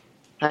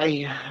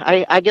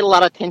a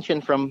lot of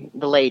attention from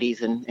the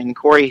ladies, and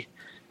Corey.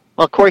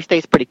 Well, Corey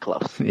stays pretty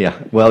close.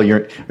 Yeah. Well,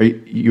 you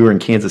were in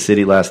Kansas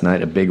City last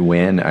night, a big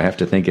win. I have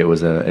to think it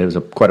was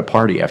quite a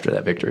party after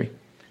that victory.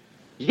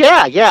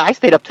 Yeah. I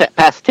stayed up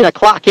past 10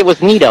 o'clock. It was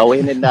neato,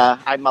 and then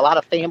a lot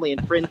of family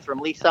and friends from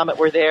Lee Summit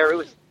were there.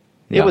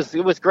 It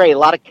was great. A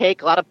lot of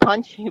cake, a lot of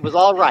punch. It was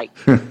all right.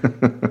 A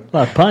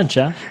lot of punch,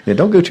 huh? Yeah.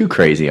 Don't go too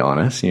crazy on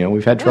us.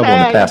 We've had trouble in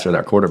the past with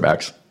our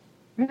quarterbacks.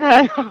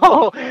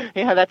 Oh,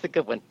 yeah, that's a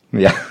good one.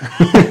 Yeah.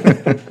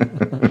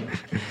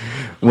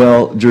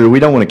 Well, Drew, we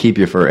don't want to keep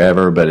you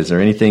forever, but is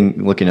there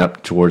anything looking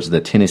up towards the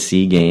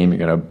Tennessee game? You've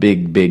got a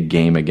big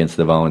game against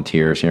the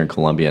Volunteers here in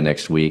Columbia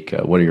next week.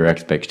 What are your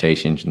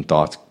expectations and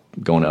thoughts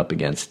going up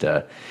against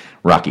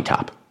Rocky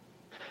Top?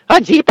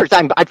 Jeepers,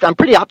 I'm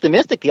pretty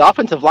optimistic. The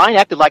offensive line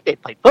acted like they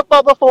played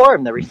football before,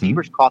 and the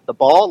receivers caught the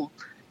ball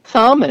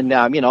some, and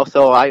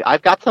so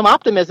I've got some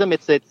optimism.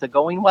 It's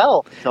going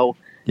well. So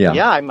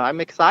yeah,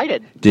 I'm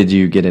excited. Did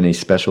you get any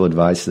special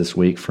advice this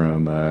week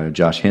from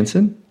Josh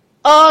Henson?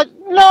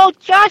 No,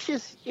 Josh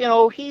is,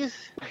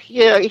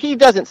 he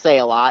doesn't say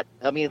a lot.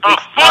 I mean, it's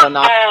not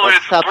enough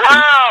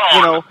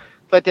substance,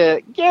 but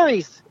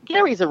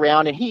Gary's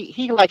around, and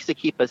he likes to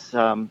keep us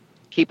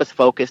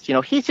focused.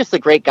 He's just a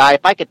great guy.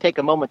 If I could take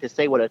a moment to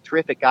say what a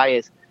terrific guy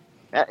is,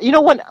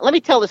 let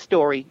me tell the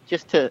story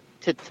just to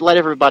let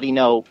everybody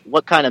know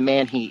what kind of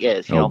man he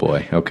is. Oh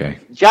boy, okay.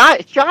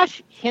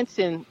 Josh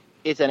Henson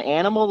is an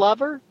animal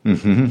lover,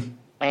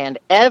 and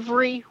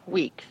every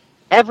week,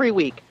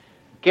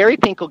 Gary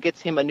Pinkel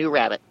gets him a new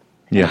rabbit.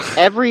 Yeah.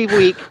 Every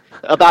week,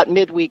 about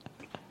midweek,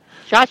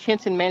 Josh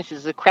Henson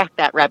manages to crack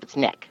that rabbit's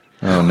neck.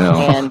 Oh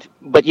no!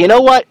 But you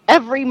know what?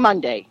 Every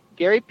Monday,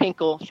 Gary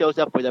Pinkel shows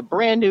up with a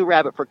brand new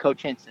rabbit for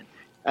Coach Henson.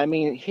 I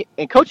mean,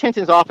 and Coach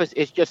Henson's office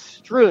is just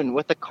strewn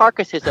with the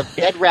carcasses of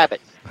dead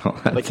rabbits.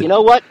 But you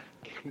know what?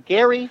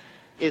 Gary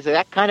is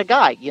that kind of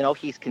guy.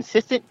 He's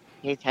consistent.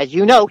 As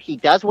you know, he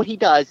does what he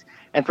does.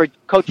 And for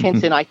Coach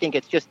Henson, I think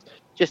it's just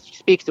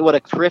speaks to what a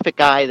terrific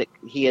guy that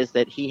he is,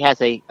 that he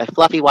has a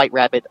fluffy white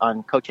rabbit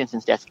on Coach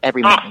Henson's desk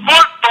every morning. The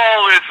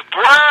football is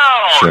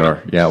brown!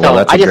 Sure. Yeah, well,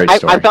 that's a great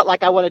story. I felt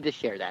like I wanted to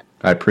share that.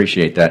 I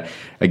appreciate that.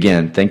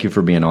 Again, thank you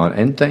for being on,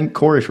 and thank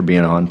Corey for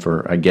being on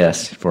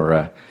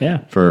Okay.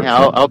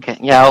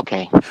 Yeah,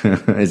 okay.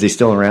 Is he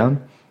still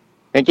around?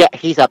 And yeah,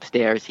 he's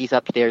upstairs.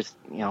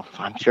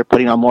 I'm sure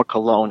putting on more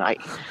cologne.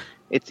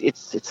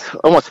 It's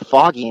almost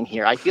foggy in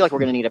here. I feel like we're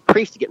going to need a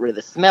priest to get rid of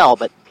the smell,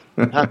 but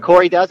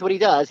Corey does what he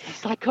does.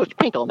 He's like Coach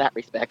Pinkel in that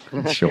respect.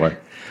 Sure.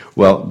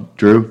 Well,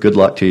 Drew, good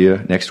luck to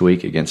you next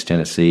week against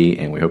Tennessee,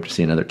 and we hope to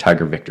see another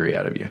Tiger victory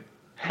out of you.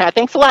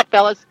 Thanks a lot,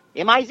 fellas.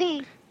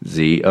 M-I-Z.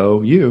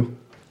 Z-O-U.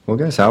 Well,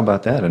 guys, how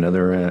about that?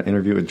 Another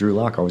interview with Drew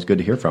Lock. Always good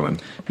to hear from him.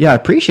 Yeah, I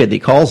appreciate that he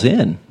calls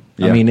in.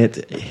 Yeah. I mean,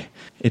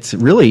 it's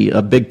really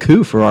a big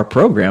coup for our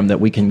program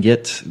that we can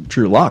get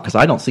Drew Lock, because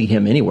I don't see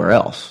him anywhere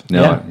else.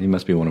 No, he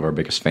must be one of our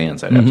biggest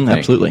fans, I'd have to think.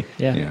 Absolutely.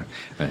 Yeah.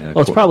 Well,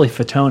 it's probably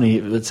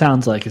Fatoni, it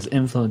sounds like, is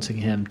influencing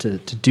him to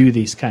do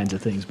these kinds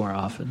of things more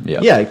often.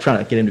 Yeah,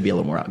 trying to get him to be a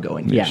little more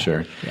outgoing. Yeah,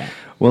 sure. Yeah.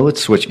 Well,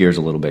 let's switch gears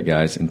a little bit,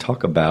 guys, and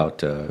talk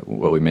about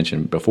what we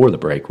mentioned before the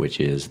break, which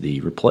is the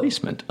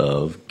replacement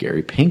of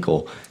Gary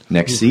Pinkel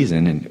next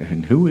season,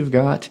 and who we've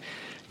got,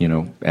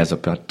 as a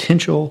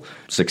potential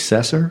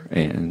successor,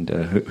 and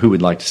who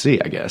we'd like to see,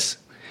 I guess.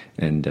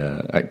 And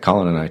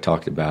Colin and I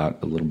talked about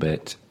a little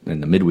bit in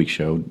the midweek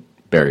show,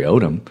 Barry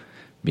Odom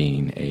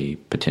being a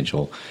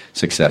potential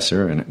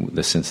successor, and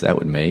the sense that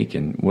would make.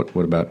 And what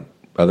about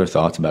other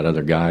thoughts about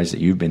other guys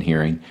that you've been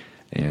hearing,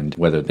 and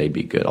whether they'd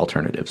be good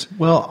alternatives?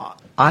 Well,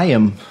 I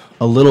am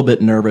a little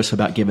bit nervous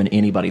about giving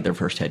anybody their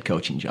first head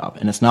coaching job.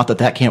 And it's not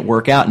that can't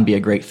work out and be a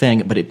great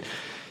thing, but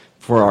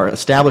for our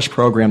established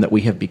program that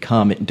we have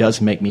become, it does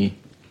make me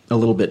a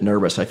little bit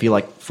nervous. I feel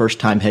like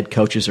first-time head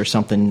coaches are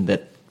something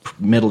that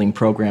middling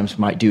programs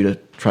might do to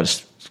try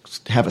to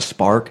have a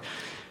spark.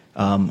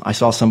 I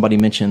saw somebody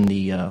mention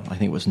I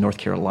think it was North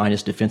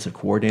Carolina's defensive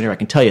coordinator. I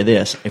can tell you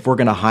this, if we're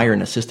going to hire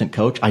an assistant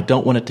coach, I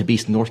don't want it to be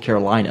North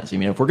Carolina's. I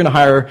mean, if we're going to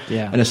hire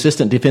an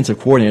assistant defensive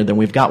coordinator, then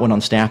we've got one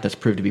on staff that's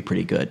proved to be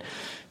pretty good.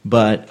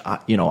 But,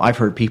 I've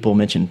heard people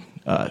mention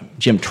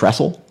Jim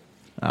Tressel.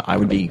 I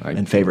would be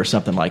in favor of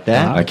something like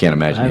that. I can't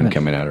imagine him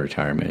coming out of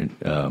retirement.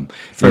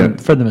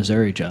 For the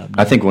Missouri job.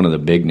 I think one of the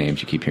big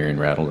names you keep hearing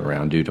rattled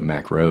around due to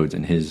Mac Rhodes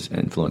and his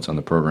influence on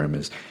the program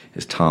is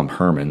Tom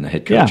Herman, the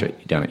head coach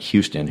down at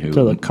Houston. Who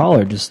so the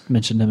caller just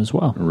mentioned him as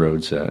well.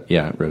 Rhodes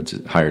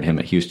hired him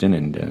at Houston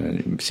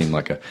and seemed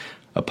like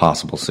a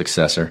possible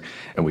successor.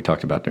 And we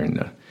talked about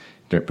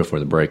before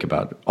the break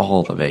about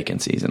all the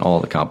vacancies and all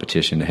the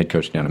competition. The head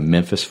coach down in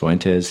Memphis,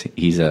 Fuentes,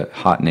 he's a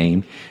hot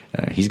name.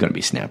 He's going to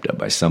be snapped up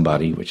by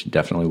somebody, which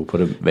definitely will put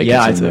a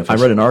vacancy in Memphis. I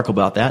read an article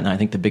about that, and I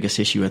think the biggest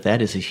issue with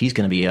that is he's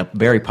going to be a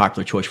very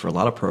popular choice for a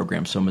lot of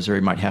programs, so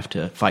Missouri might have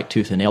to fight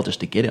tooth and nail just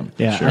to get him.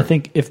 Yeah, sure. I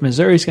think if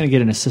Missouri's going to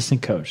get an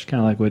assistant coach,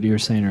 kind of like what you were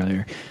saying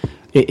earlier,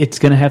 it's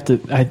going to have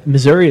to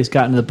Missouri has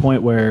gotten to the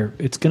point where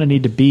it's going to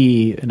need to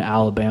be an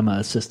Alabama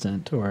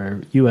assistant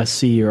or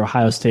USC or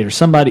Ohio State or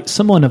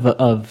someone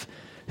of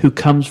who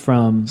comes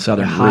from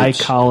Southern a high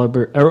roots.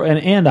 caliber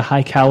and a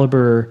high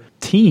caliber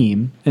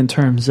team in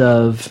terms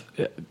of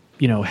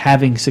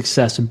having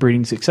success and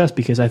breeding success,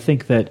 because I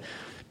think that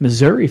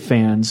Missouri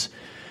fans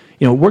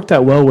it worked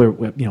out well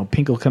with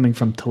Pinkel coming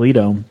from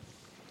Toledo,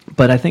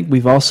 but I think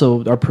we've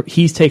also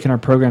he's taken our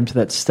program to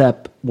that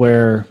step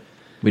where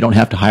we don't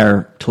have to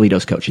hire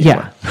Toledo's coach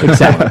anymore. Yeah,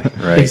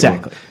 exactly. Right.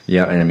 Exactly.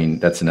 Yeah, and I mean,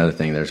 that's another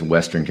thing. There's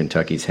Western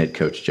Kentucky's head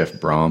coach, Jeff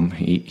Brom.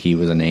 He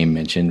was a name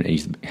mentioned.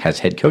 He has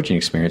head coaching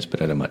experience,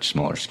 but at a much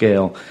smaller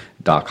scale.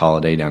 Doc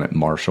Holliday down at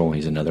Marshall,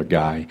 he's another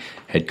guy,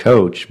 head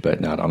coach, but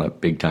not on a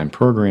big-time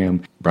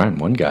program. Brian,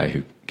 one guy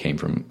who came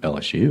from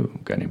LSU,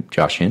 a guy named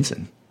Josh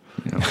Henson.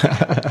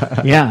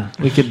 Yeah,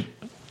 we could...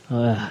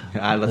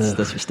 let's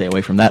just stay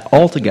away from that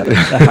altogether.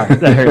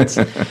 That hurts.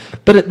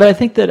 But I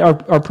think that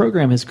our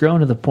program has grown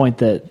to the point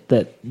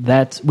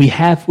that we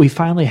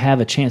finally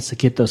have a chance to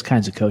get those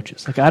kinds of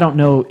coaches. Like I don't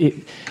know,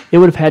 it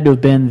would have had to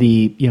have been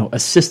the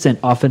assistant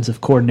offensive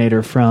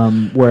coordinator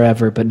from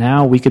wherever, but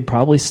now we could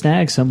probably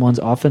snag someone's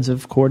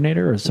offensive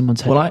coordinator or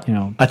someone's head.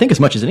 I think as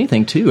much as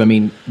anything too. I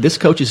mean, this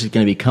coach is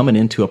going to be coming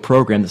into a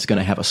program that's going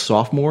to have a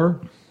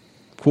sophomore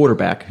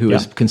quarterback who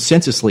is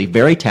consensusly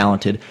very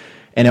talented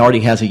and already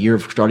has a year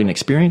of starting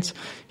experience.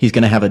 He's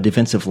going to have a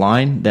defensive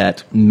line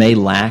that may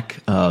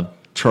lack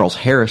Charles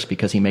Harris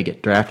because he may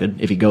get drafted.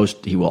 If he goes,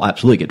 he will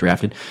absolutely get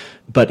drafted.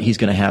 But he's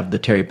going to have the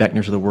Terry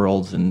Beckners of the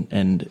world and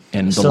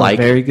the like.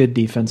 Very good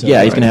defense.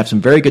 Yeah, he's going to have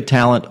some very good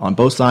talent on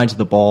both sides of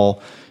the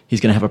ball. He's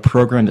going to have a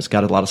program that's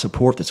got a lot of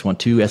support, that's won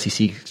 2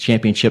 SEC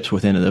championships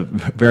within a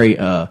very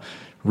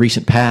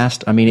recent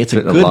past. I mean, it's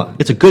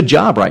a good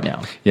job right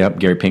now. Yep,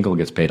 Gary Pinkel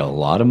gets paid a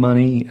lot of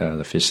money.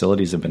 The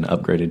facilities have been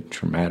upgraded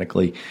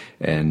dramatically,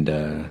 and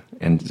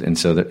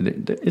so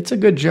it's a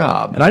good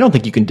job. And I don't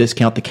think you can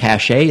discount the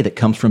cachet that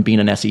comes from being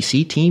an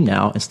SEC team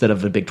now instead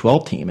of a Big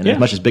 12 team. And as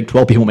much as Big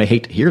 12 people may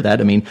hate to hear that,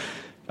 I mean,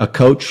 a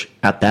coach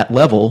at that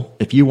level,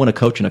 if you want to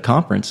coach in a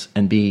conference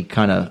and be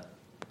kind of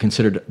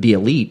considered the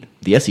elite,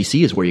 the SEC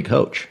is where you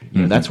coach.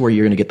 That's where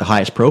you're going to get the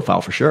highest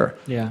profile for sure.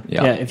 Yeah.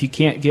 If you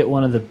can't get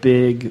one of the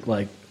big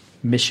like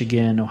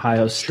Michigan,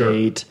 Ohio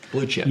State,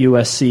 Blue chip.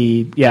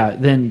 USC,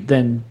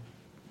 then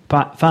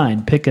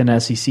fine, pick an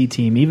SEC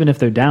team, even if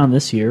they're down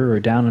this year or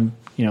down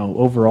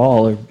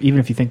overall, or even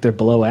if you think they're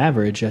below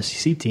average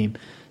SEC team.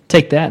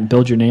 Take that and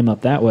build your name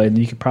up that way, and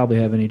you could probably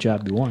have any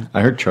job you want.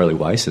 I heard Charlie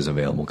Weiss is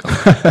available.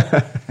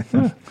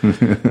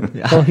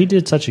 Well, he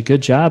did such a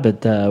good job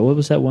at what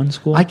was that one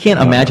school? I can't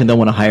imagine they'll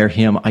want to hire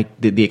him.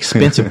 The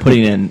expense of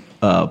putting in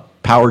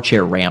power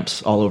chair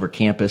ramps all over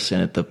campus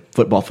and at the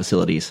football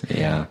facilities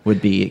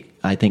would be,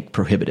 I think,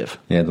 prohibitive.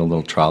 Yeah, the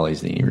little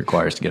trolleys that he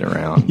requires to get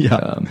around.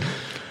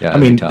 I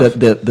mean,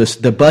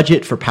 the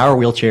budget for power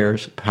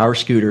wheelchairs, power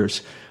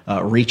scooters,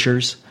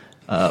 reachers,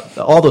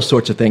 all those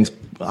sorts of things.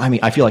 I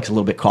mean, I feel like it's a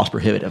little bit cost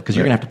prohibitive because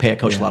you're going to have to pay a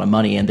coach a lot of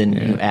money, and then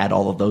you add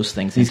all of those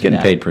things. He's getting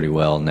paid pretty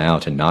well now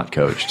to not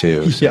coach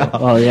too. So.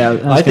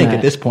 I think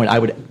at this point I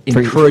would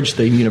encourage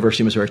the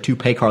University of Missouri to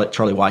pay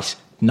Charlie Weiss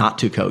not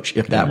to coach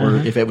if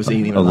it was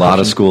even a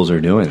lot of schools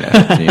are doing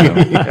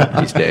that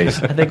these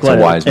days. I think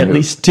at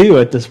least 2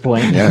 at this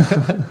point.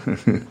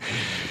 Yeah.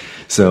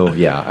 So,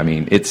 I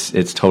mean,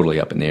 it's totally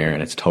up in the air,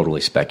 and it's totally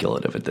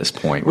speculative at this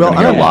point. We're going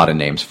to get a lot of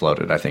names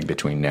floated, I think,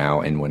 between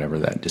now and whenever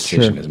that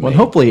decision is made. Well,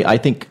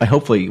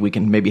 hopefully we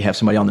can maybe have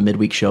somebody on the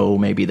midweek show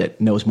maybe that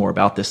knows more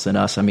about this than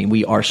us. I mean,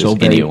 we are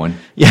anyone.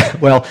 Yeah,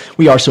 well,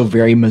 we are so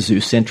very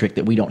Mizzou-centric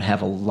that we don't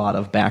have a lot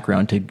of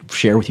background to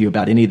share with you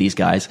about any of these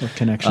guys. What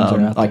connections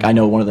are out there? I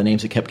know one of the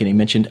names that kept getting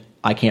mentioned,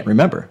 I can't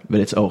remember, but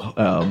it's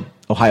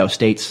Ohio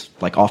State's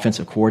like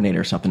offensive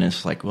coordinator or something. And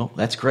it's like, well,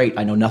 that's great.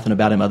 I know nothing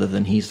about him other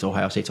than he's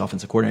Ohio State's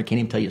offensive coordinator. I can't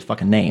even tell you his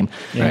fucking name.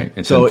 Yeah. Right.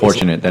 It's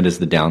unfortunate. That is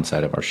the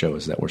downside of our show,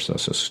 is that we're so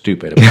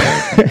stupid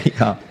about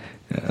it.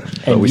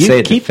 But we say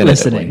it keep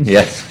listening.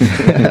 Yes.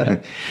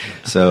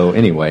 So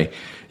anyway,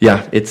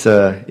 it's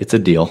a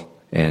deal.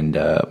 And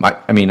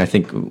I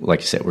think,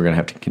 like you said, we're going to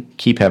have to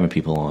keep having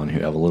people on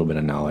who have a little bit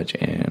of knowledge,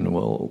 and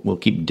we'll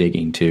keep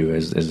digging too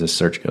as this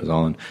search goes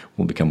on.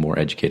 We'll become more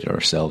educated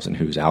ourselves in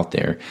who's out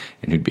there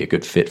and who'd be a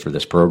good fit for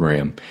this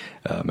program.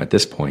 At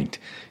this point,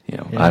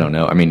 I don't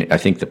know. I mean, I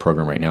think the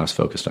program right now is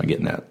focused on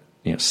getting that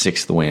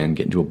sixth win,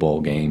 get into a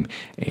bowl game,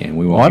 and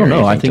we won't. Well, I don't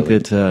know. I think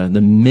that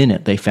the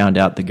minute they found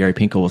out that Gary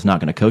Pinkel was not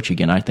going to coach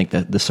again, I think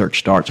that the search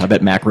starts. I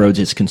bet Mac Rhodes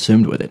is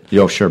consumed with it.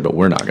 Oh, sure, but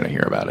we're not going to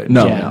hear about it.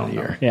 No, until the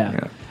year.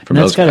 Yeah. And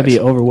that's got to be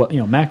over. What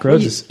Mac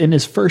Rhodes is in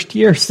his first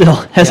year still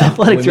as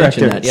athletic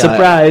director.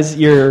 Surprise!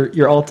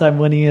 Your all-time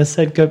winningest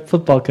head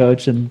football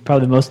coach and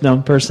probably the most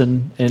known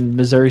person in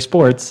Missouri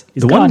sports.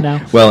 He's gone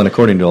now. Well, and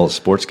according to all the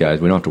sports guys,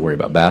 we don't have to worry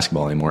about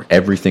basketball anymore.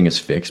 Everything is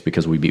fixed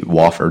because we beat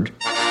Wofford.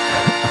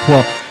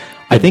 Well,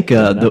 I think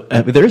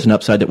there is an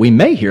upside that we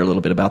may hear a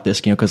little bit about this,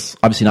 because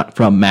obviously not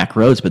from Mac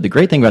Rhodes, but the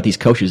great thing about these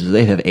coaches is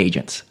they have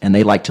agents, and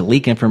they like to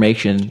leak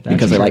information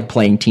because they like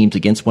playing teams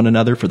against one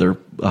another for the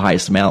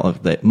highest amount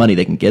of the money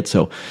they can get.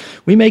 So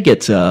we may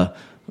get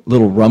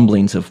little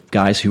rumblings of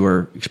guys who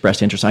are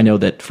expressed interest. I know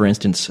that, for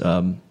instance,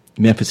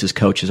 Memphis's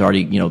coach has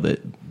already, the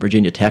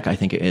Virginia Tech, I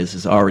think it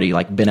is already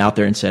been out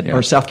there and said,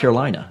 or South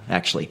Carolina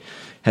actually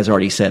has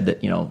already said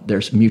that,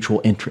 there's mutual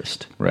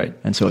interest. Right.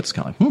 And so it's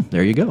kind of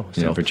there you go.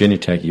 So Virginia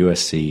Tech,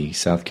 USC,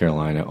 South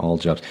Carolina, all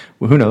jobs.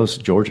 Well, who knows?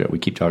 Georgia. We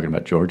keep talking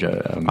about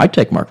Georgia. I'd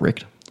take Mark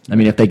Richt. I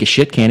mean, if they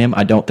shit can him,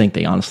 I don't think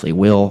they honestly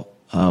will.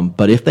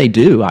 But if they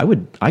do,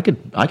 I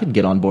could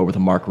get on board with a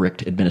Mark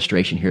Richt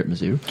administration here at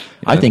Mizzou. Yeah.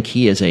 I think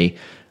he is a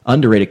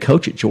underrated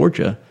coach at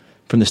Georgia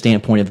from the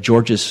standpoint of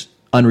Georgia's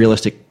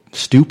unrealistic,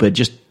 stupid,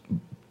 just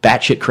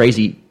batshit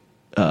crazy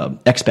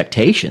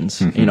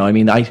expectations.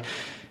 Mm-hmm.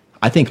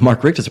 I think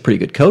Mark Richt is a pretty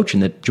good coach,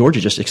 and that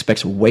Georgia just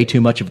expects way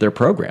too much of their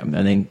program.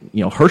 I mean,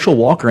 Herschel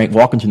Walker ain't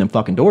walking through them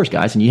fucking doors,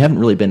 guys, and you haven't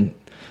really been,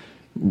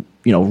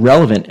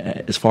 relevant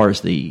as far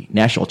as the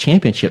national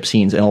championship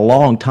scenes in a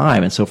long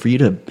time. And so for you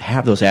to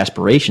have those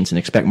aspirations and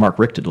expect Mark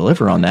Richt to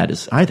deliver on that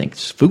is, I think,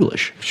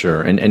 foolish.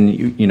 Sure.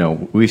 And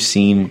we've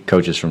seen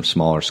coaches from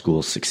smaller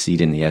schools succeed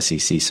in the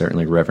SEC.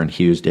 Certainly Reverend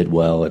Hughes did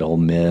well at Ole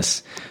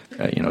Miss.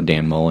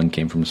 Dan Mullen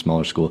came from a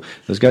smaller school.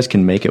 Those guys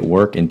can make it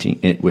work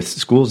with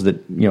schools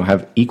that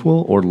have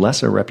equal or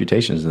lesser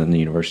reputations than the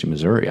University of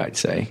Missouri, I'd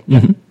say.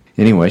 Mm-hmm.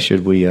 Anyway,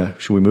 should we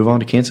move on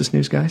to Kansas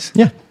news, guys?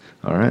 Yeah.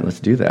 All right, let's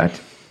do that.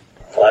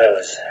 Well, I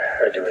always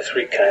heard there were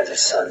three kinds of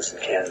suns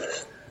in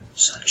Kansas: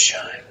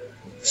 sunshine,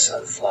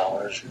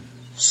 sunflowers,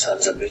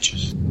 sons of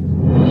bitches.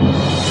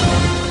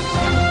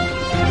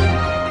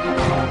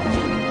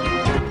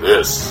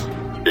 This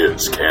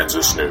is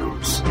Kansas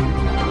News.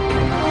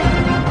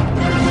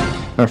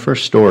 Our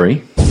first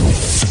story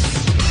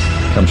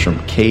comes from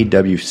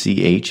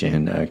KWCH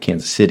in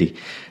Kansas City.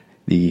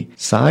 The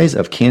size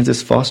of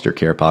Kansas foster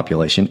care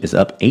population is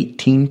up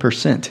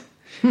 18%.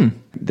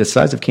 The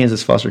size of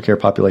Kansas foster care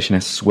population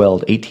has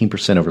swelled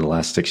 18% over the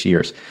last 6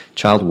 years.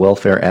 Child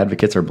welfare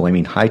advocates are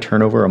blaming high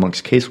turnover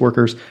amongst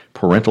caseworkers,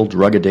 parental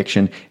drug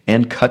addiction,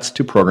 and cuts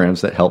to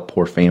programs that help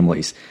poor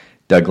families.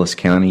 Douglas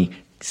County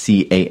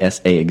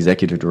CASA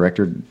Executive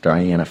Director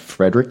Diana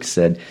Frederick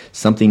said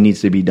something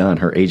needs to be done.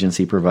 Her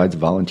agency provides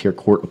volunteer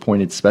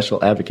court-appointed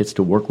special advocates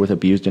to work with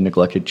abused and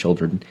neglected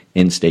children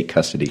in state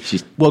custody.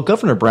 Well,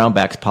 Governor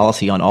Brownback's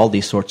policy on all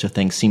these sorts of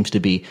things seems to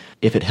be,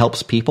 if it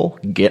helps people,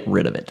 get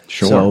rid of it.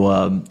 Sure.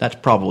 So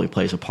that probably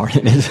plays a part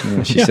in it.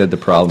 Yeah, she said the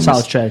problem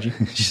solid strategy.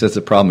 She says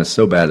the problem is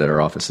so bad that her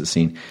office has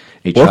seen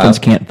orphans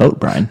can't vote,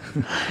 Brian.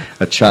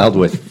 A child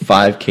with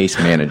 5 case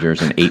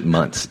managers in 8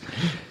 months.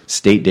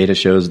 State data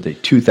shows the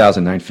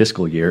 2009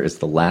 fiscal year is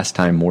the last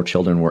time more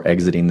children were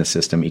exiting the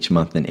system each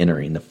month than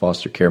entering. The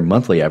foster care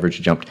monthly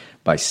average jumped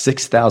by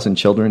 6,000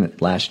 children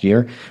last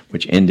year,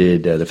 which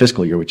ended the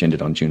fiscal year, which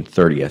ended on June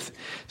 30th.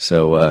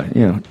 So,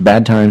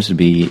 bad times to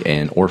be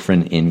an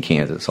orphan in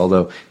Kansas,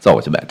 although it's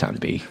always a bad time to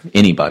be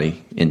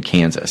anybody in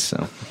Kansas.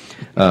 So,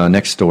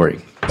 next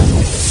story.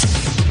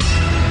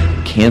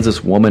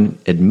 Kansas woman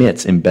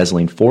admits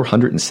embezzling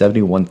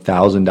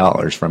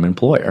 $471,000 from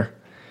employer.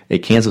 A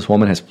Kansas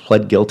woman has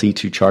pled guilty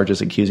to charges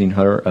accusing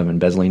her of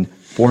embezzling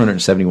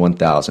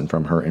 $471,000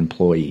 from her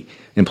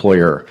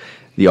employer.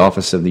 The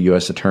Office of the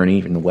U.S.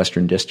 Attorney in the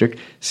Western District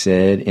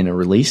said in a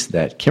release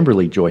that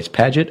Kimberly Joyce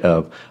Paget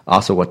of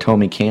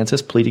Osawatomie,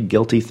 Kansas, pleaded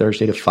guilty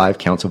Thursday to 5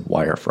 counts of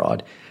wire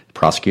fraud. The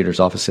prosecutor's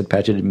office said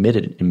Paget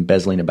admitted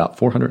embezzling about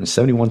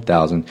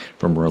 $471,000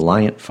 from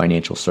Reliant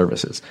Financial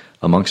Services.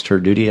 Amongst her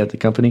duties at the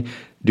company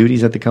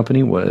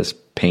was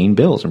paying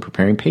bills and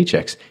preparing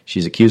paychecks.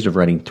 She's accused of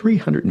writing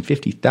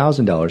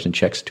 $350,000 in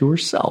checks to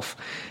herself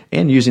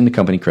and using the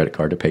company credit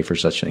card to pay for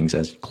such things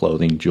as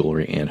clothing,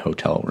 jewelry, and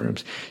hotel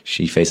rooms.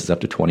 She faces up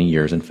to 20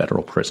 years in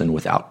federal prison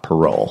without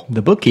parole.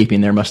 The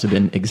bookkeeping there must have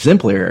been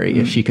exemplary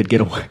if she could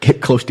get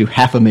close to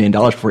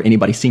 $500,000 before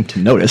anybody seemed to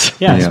notice.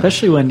 Yeah,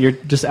 especially when you're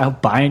just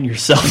out buying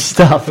yourself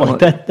stuff like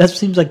that. That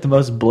seems like the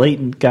most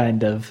blatant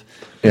kind of.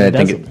 Yeah, I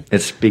think it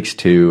speaks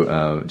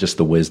to just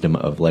the wisdom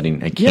of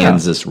letting a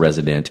Kansas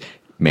resident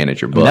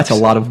manage your books. That's a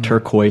lot of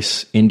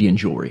turquoise Indian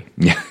jewelry.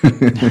 Yeah.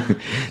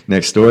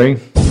 Next story.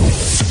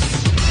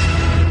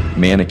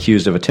 Man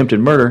accused of attempted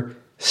murder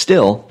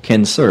still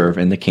can serve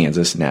in the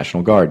Kansas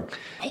National Guard.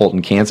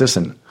 Holton, Kansas,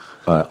 and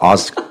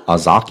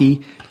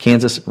Ozaki,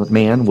 Kansas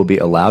man will be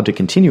allowed to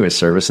continue his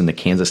service in the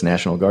Kansas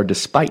National Guard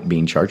despite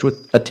being charged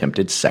with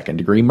attempted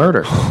second-degree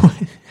murder.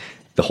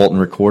 The Holton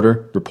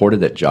Recorder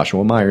reported that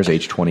Joshua Myers,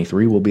 age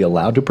 23, will be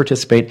allowed to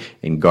participate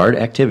in guard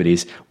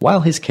activities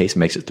while his case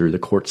makes it through the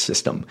court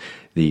system.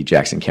 The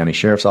Jackson County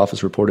Sheriff's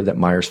Office reported that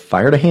Myers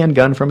fired a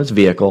handgun from his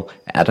vehicle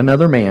at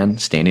another man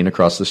standing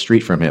across the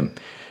street from him.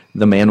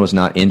 The man was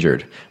not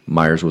injured.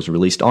 Myers was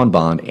released on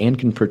bond and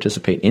can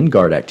participate in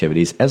guard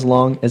activities as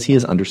long as he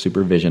is under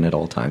supervision at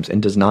all times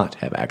and does not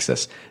have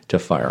access to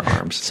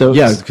firearms. So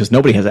yeah, because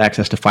nobody has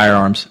access to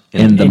firearms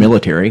in the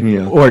military,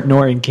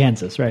 nor in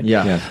Kansas, right?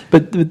 Yeah.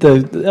 But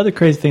the other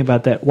crazy thing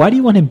about that, why do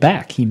you want him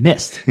back? He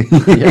missed.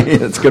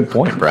 That's a good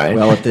point, Brian.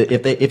 Well,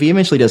 if he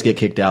eventually does get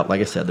kicked out,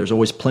 like I said, there's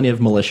always plenty of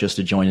militias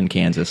to join in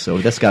Kansas, so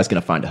this guy's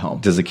going to find a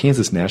home. Does the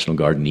Kansas National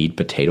Guard need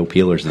potato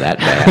peelers that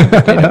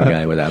bad? They have a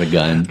guy without a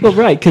gun. Well,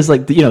 right, because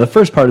the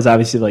first part is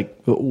obviously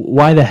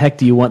why the heck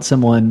do you want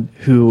someone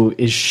who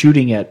is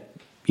shooting at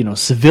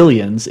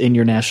civilians in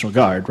your National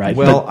Guard, right?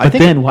 Well, but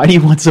then why do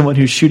you want someone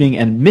who's shooting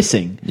and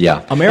missing?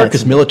 Yeah,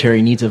 America's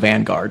military needs a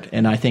vanguard,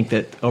 and I think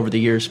that over the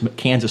years,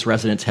 Kansas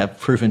residents have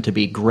proven to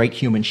be great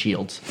human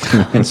shields,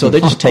 and so they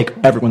just take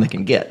everyone they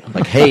can get.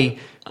 Like, hey,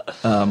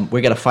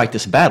 we got to fight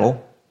this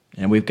battle,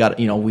 and we've got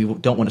we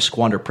don't want to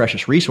squander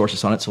precious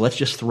resources on it, so let's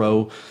just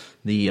throw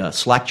the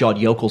slack-jawed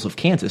yokels of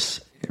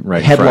Kansas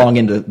headlong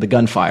into the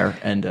gunfire,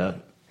 and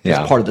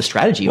that's part of the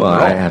strategy. Well,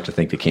 overall. I have to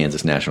think the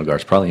Kansas National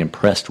Guard's probably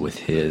impressed with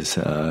his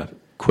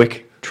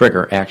quick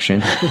trigger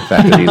action. The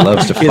fact that he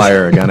loves to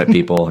fire a gun at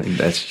people,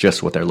 that's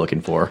just what they're looking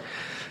for.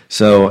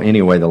 So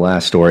anyway, the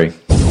last story.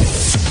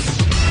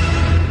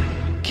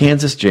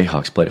 Kansas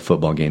Jayhawks played a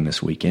football game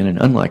this weekend,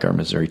 and unlike our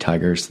Missouri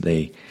Tigers,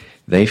 they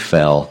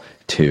fell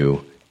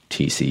to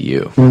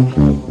TCU.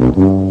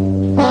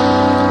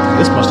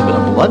 This must have been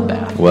a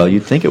bloodbath. Well,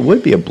 you'd think it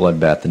would be a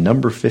bloodbath. The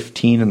number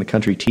 15 in the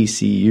country,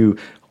 TCU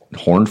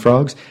Horned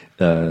Frogs,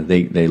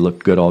 they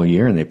looked good all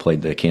year, and they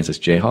played the Kansas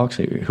Jayhawks,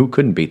 who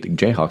couldn't beat the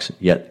Jayhawks,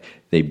 yet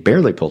they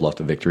barely pulled off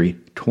the victory,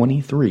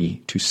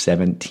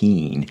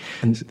 23-17.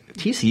 And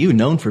TCU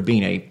known for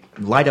being a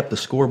light up the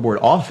scoreboard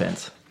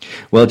offense.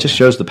 Well, it just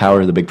shows the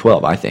power of the Big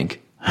 12, I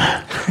think.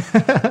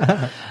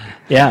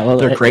 Yeah, well,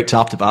 they're great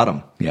top to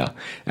bottom. Yeah,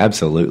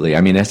 absolutely.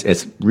 I mean,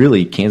 it's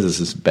really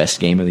Kansas's best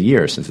game of the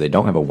year since they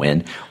don't have a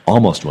win.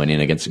 Almost winning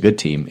against a good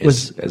team I'm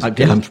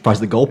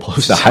surprised the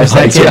goalposts. I was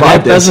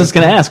just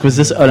going to ask, was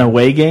this an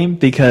away game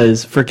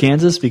for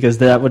Kansas? Because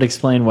that would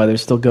explain why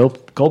there's still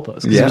goalposts.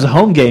 Because if it was a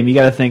home game, you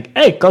got to think,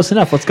 hey, close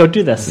enough. Let's go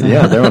do this.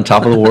 Yeah, they're on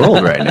top of the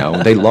world right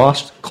now. They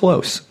lost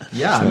close.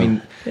 Yeah, so. I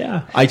mean,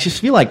 I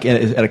just feel like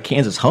at a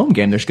Kansas home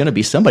game, there's going to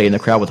be somebody in the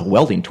crowd with a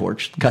welding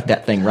torch, cut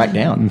that thing right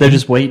down. They're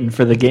just waiting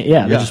for the game.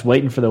 Yeah, they're just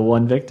waiting for the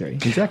one victory.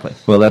 Exactly.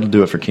 Well, that'll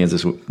do it for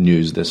Kansas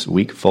News this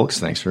week, folks.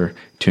 Thanks for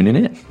tuning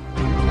in.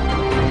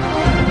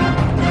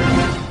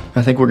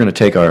 I think we're going to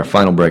take our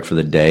final break for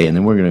the day, and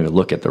then we're going to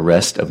look at the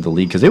rest of the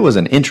league, because it was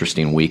an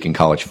interesting week in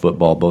college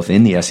football, both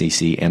in the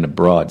SEC and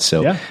abroad.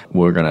 So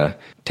we're going to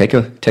take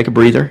a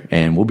breather,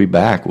 and we'll be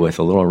back with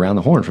a little Around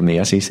the Horn from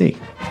the SEC.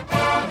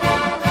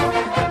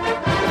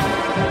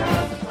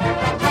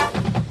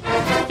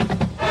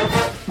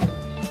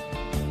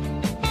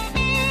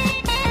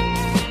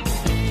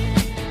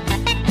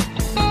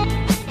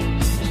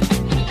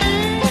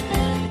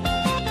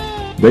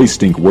 They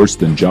stink worse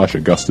than Josh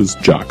Augusta's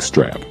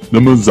jockstrap. The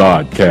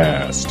Mizzou.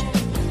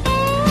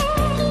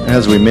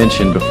 As we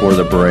mentioned before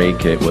the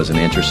break, it was an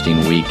interesting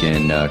week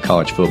in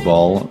college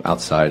football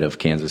outside of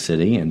Kansas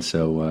City, and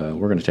so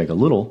we're going to take a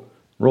little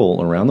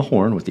roll around the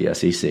horn with the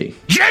SEC.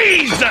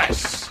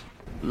 Jesus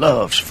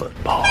loves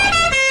football.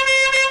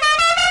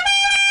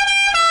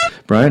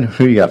 Brian,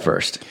 who you got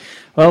first?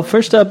 Well,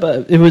 first up,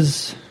 it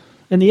was...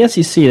 In the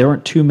SEC, there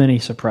weren't too many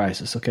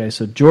surprises. Okay,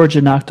 so Georgia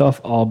knocked off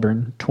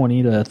Auburn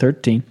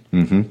 20-13.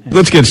 Mm-hmm.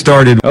 Let's get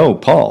started. Oh,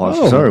 Paul,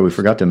 I'm sorry, we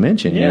forgot to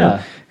mention.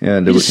 Yeah, he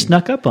just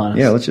snuck up on us.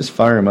 Yeah, let's just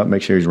fire him up,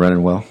 make sure he's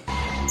running well.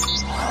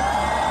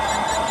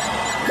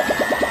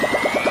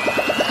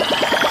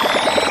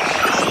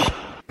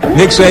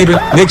 Nick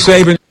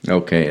Saban.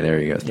 Okay, there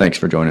you go. Thanks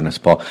for joining us,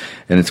 Paul.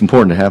 And it's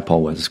important to have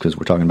Paul with us because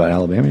we're talking about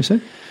Alabama, you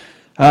said?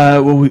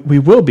 Well, we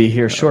will be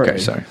here shortly.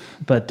 Okay, sorry.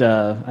 But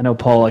I know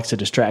Paul likes to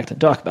distract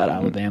and talk about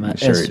Alabama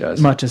he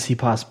does. much as he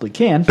possibly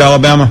can.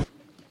 Alabama.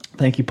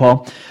 Thank you,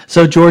 Paul.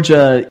 So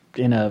Georgia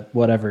in a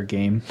whatever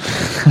game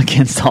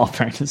against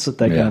Auburn. That's what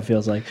that kind of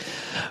feels like.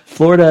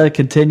 Florida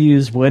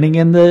continues winning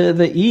in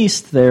the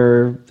East.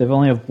 They've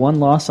only have one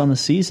loss on the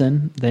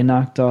season. They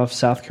knocked off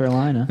South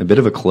Carolina. A bit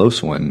of a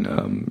close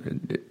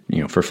one,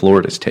 for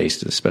Florida's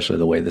taste, especially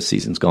the way the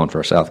season's gone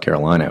for South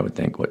Carolina. I would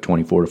think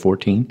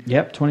 24-14.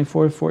 Yep,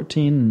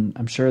 24-14.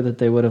 I'm sure that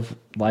they would have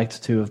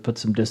liked to have put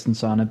some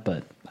distance on it,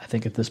 but I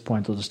think at this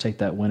point they'll just take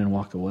that win and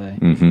walk away.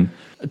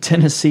 Mm-hmm.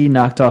 Tennessee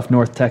knocked off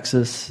North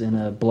Texas in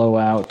a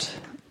blowout.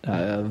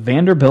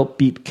 Vanderbilt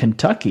beat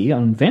Kentucky.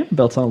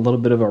 Vanderbilt's on a little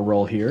bit of a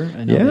roll here.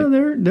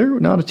 They're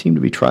not a team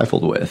to be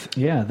trifled with.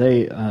 Yeah,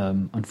 they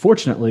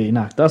unfortunately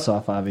knocked us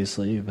off,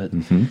 obviously, but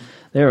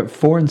they're at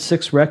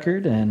 4-6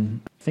 record,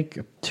 and I think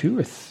 2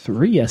 or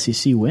 3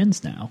 SEC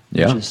wins now,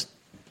 which is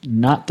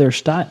not their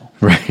style.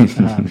 Right, it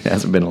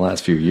hasn't been the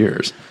last few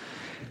years.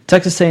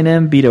 Texas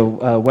A&M beat a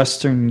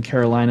Western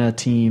Carolina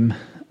team.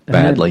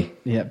 Badly.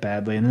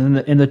 Badly. And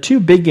then in the two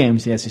big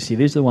games in the SEC,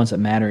 these are the ones that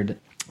mattered.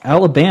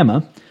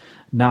 Alabama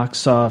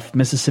knocks off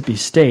Mississippi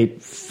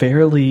State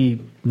fairly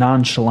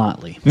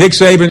nonchalantly. Nick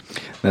Saban.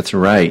 That's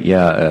right.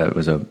 Yeah, it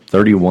was a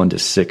 31-6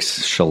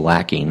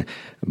 shellacking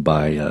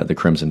by the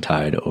Crimson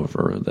Tide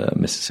over the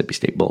Mississippi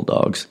State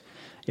Bulldogs.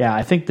 Yeah,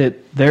 I think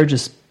that they're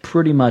just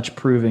pretty much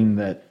proving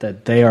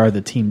that they are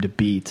the team to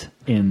beat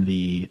in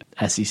the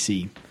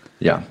SEC.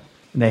 Yeah.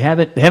 They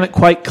haven't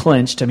quite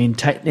clinched. I mean,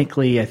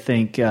 technically, I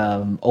think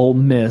Ole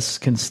Miss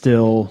can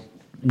still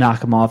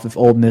knock them off if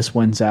Ole Miss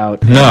wins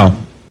out. No.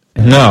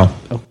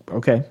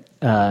 Okay.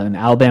 And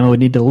Alabama would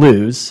need to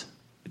lose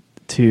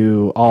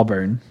to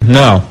Auburn.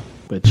 No.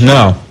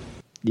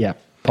 Yeah,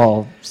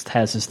 Paul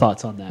has his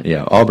thoughts on that.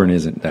 Yeah, Auburn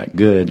isn't that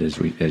good, as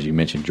you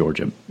mentioned.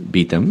 Georgia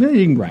beat them.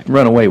 You can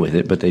run away with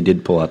it, but they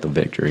did pull out the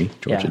victory.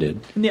 Georgia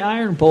did. In the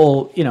Iron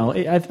Bowl,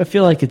 I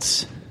feel like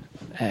it's.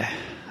 I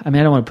mean,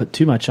 I don't want to put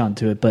too much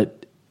onto it, but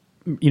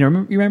you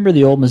remember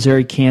the old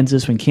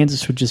Missouri-Kansas when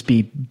Kansas would just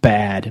be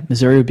bad,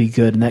 Missouri would be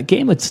good, and that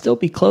game would still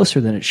be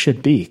closer than it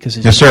should be because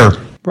it's a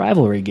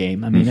rivalry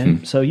game. I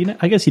mean, so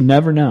I guess you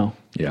never know.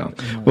 Yeah.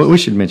 Well, we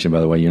should mention,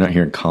 by the way, you're not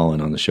hearing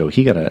Colin on the show.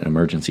 He got an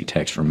emergency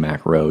text from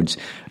Mac Rhodes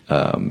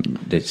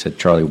that said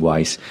Charlie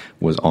Weiss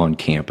was on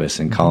campus,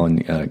 and Colin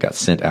got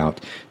sent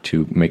out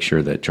to make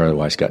sure that Charlie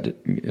Weiss got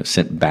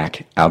sent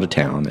back out of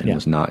town and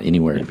was not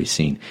anywhere to be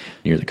seen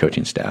near the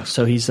coaching staff.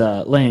 So he's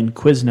laying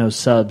Quiznos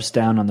subs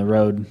down on the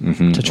road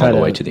to try all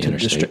the way to the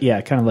interstate.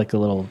 Kind of like a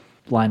little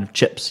line of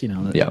chips,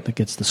 that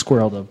gets the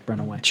squirrel to run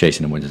away.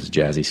 Chasing him with his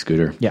jazzy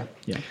scooter. Yeah.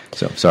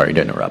 So, sorry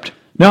to interrupt.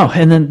 No,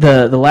 and then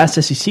the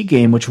last SEC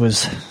game, which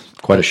was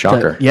quite a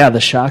shocker. The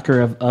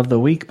shocker of the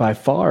week by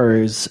far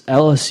is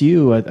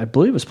LSU. I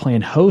believe was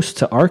playing host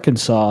to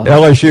Arkansas.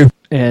 LSU.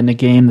 In a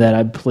game that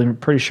I'm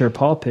pretty sure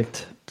Paul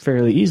picked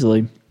fairly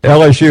easily.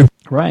 LSU.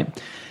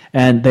 Right.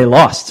 And they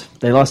lost.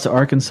 They lost to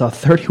Arkansas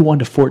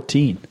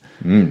 31-14.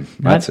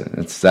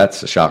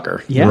 That's a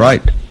shocker. Yeah.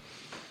 Right.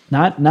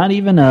 Not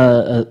even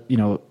a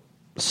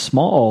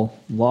small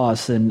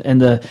loss.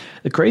 And the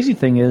crazy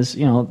thing is,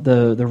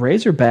 the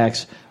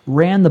Razorbacks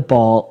ran the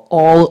ball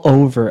all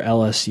over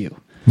LSU.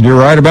 You're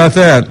right about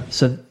that.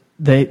 So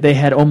they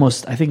had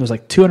almost, I think it was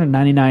like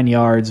 299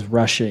 yards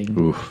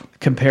rushing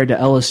compared to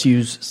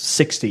LSU's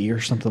 60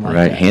 or something like that.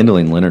 Right,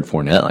 handling Leonard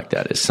Fournette like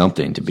that is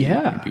something to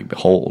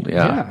behold.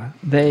 Yeah.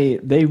 They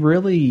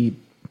really,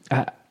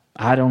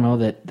 I don't know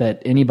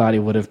that anybody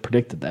would have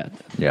predicted that.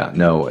 Yeah,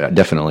 no,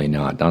 definitely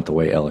not. Not the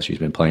way LSU's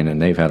been playing,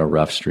 and they've had a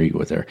rough streak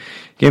with their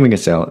game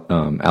against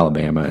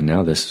Alabama, and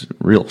now this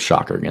real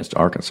shocker against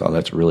Arkansas.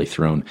 That's really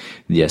thrown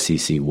the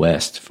SEC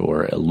West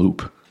for a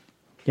loop.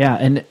 Yeah,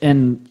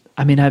 and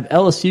I mean,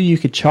 LSU, you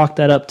could chalk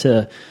that up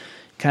to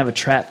kind of a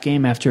trap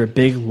game after a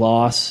big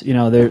loss.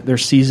 Their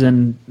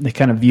season, they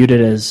kind of viewed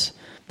it as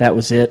that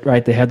was it,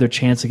 right? They had their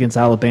chance against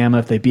Alabama.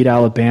 If they beat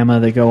Alabama,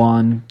 they go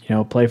on,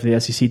 play for the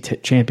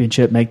SEC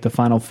championship, make the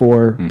Final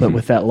Four. Mm-hmm. But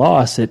with that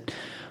loss, it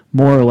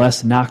more or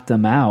less knocked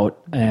them out.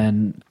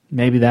 And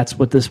maybe that's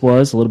what this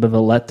was, a little bit of a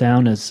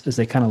letdown as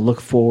they kind of look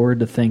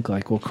forward to think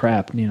like, well,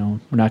 crap, we're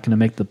not going to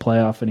make the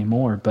playoff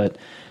anymore. But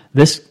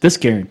this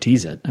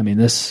guarantees it. I mean,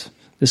 this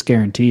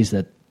guarantees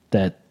that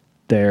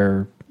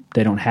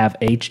they don't have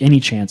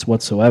any chance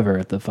whatsoever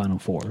at the Final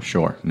Four.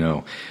 Sure.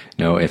 No.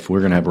 If we're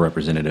going to have a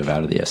representative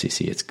out of the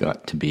SEC, it's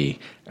got to be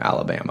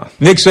Alabama.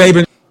 Nick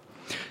Saban.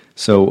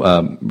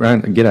 So,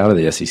 Brian, get out of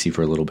the SEC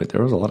for a little bit.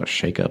 There was a lot of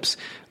shakeups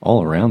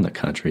all around the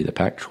country. The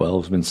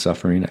Pac-12 has been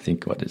suffering. I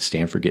think, did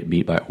Stanford get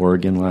beat by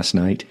Oregon last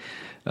night?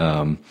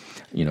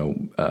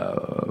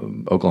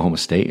 Oklahoma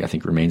State, I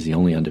think, remains the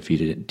only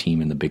undefeated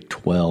team in the Big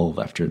 12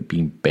 after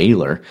being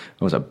Baylor.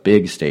 It was a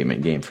big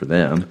statement game for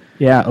them.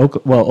 Yeah,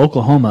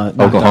 Oklahoma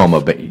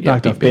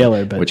knocked off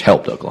Baylor, but which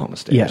helped Oklahoma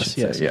State. Yes.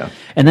 Say, yeah.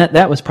 And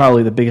that was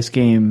probably the biggest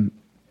game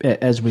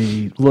as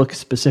we look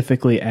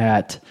specifically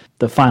at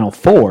the Final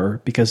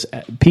Four, because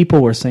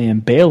people were saying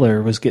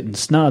Baylor was getting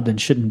snubbed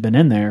and shouldn't have been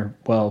in there.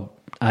 Well,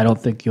 I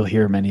don't think you'll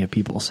hear many of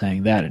people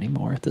saying that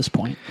anymore at this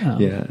point.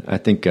 I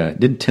think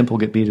did Temple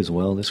get beat as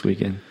well this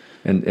weekend?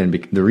 And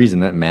the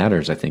reason that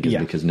matters, I think, is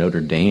because Notre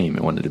Dame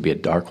wanted to be a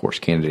dark horse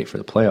candidate for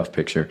the playoff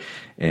picture,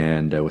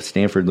 and with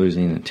Stanford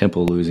losing and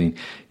Temple losing,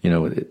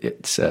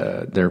 it's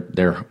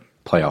their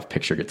playoff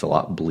picture gets a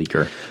lot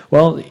bleaker.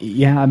 Well,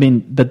 yeah, I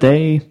mean, but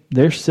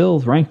they're still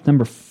ranked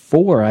number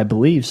 4, I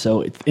believe.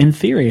 So in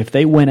theory, if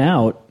they win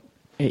out,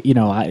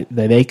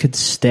 they could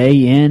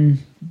stay in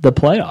the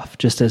playoff,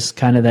 just as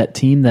kind of that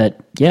team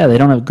that, they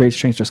don't have a great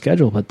strength of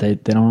schedule, but they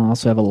don't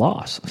also have a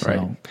loss. So.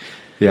 Right.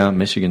 Yeah,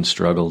 Michigan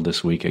struggled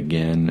this week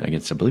again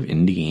against, I believe,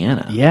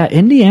 Indiana. Yeah,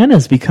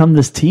 Indiana's become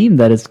this team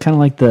that is kind of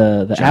like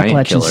the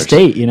Appalachian killers.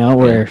 State,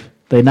 where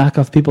they knock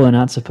off people they're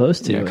not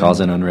supposed to. Yeah,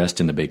 causing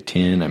unrest in the Big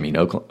Ten. I mean,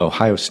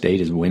 Ohio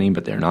State is winning,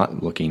 but they're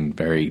not looking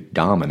very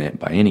dominant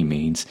by any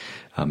means.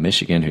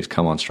 Michigan, who's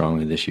come on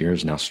strongly this year,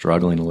 is now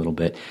struggling a little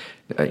bit.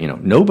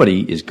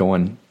 Nobody is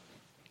going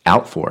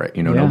out for it.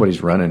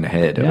 Nobody's running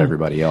ahead of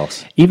everybody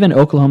else. Even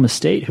Oklahoma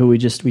State, who we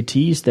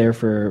teased there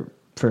for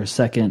for a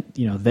second,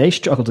 they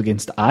struggled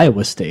against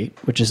Iowa State,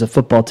 which is a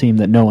football team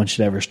that no one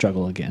should ever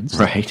struggle against.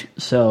 Right.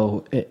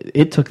 So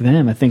it took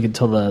them, I think,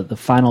 until the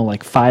final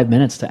 5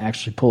 minutes to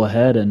actually pull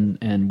ahead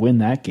and win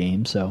that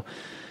game. So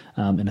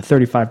in a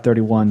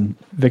 35-31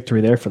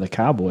 victory there for the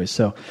Cowboys.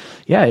 So,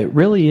 yeah, it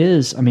really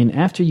is. I mean,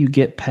 after you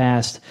get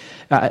past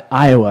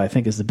Iowa, I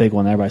think is the big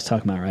one that everybody's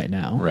talking about right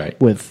now. Right.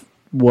 With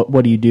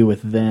what do you do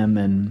with them?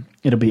 And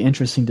it'll be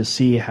interesting to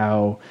see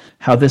how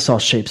this all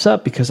shapes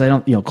up because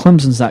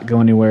Clemson's not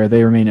going anywhere.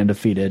 They remain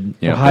undefeated.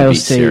 Yeah, Ohio beat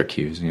State,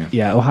 Syracuse.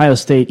 Yeah, Ohio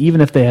State, even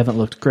if they haven't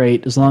looked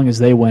great, as long as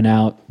they went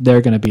out,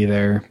 they're going to be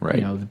there.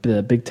 Right.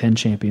 The Big Ten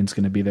champion's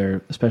going to be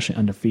there, especially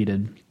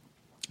undefeated.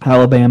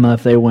 Alabama,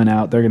 if they went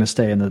out, they're going to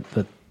stay in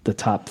the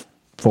top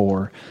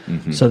 4.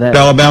 Mm-hmm. So that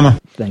Alabama.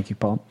 Thank you,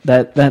 Paul.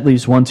 That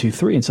leaves 1, 2,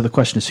 3, and so the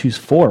question is who's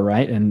 4,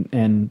 right?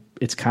 And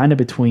it's kind of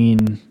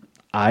between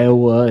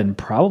Iowa and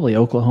probably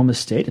Oklahoma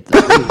State at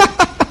this point.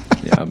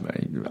 Yeah,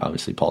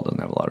 obviously Paul doesn't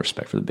have a lot of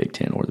respect for the Big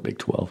Ten or the Big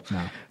 12.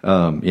 No.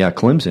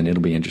 Clemson,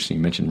 it'll be interesting.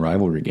 You mentioned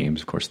rivalry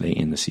games. Of course, they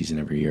end the season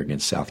every year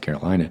against South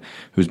Carolina,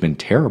 who's been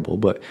terrible,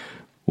 but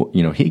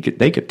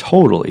they could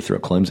totally throw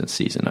Clemson's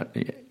season,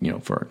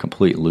 for a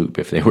complete loop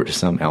if they were to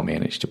somehow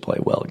manage to play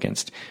well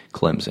against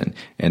Clemson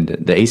and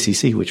the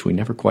ACC, which we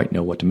never quite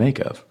know what to make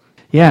of.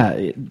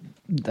 Yeah,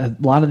 a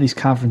lot of these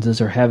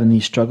conferences are having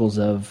these struggles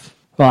of.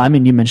 Well, I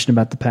mean, you mentioned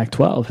about the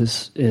Pac-12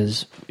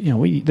 is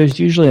there's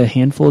usually a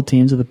handful of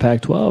teams of the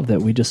Pac-12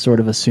 that we just sort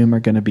of assume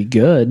are going to be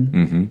good,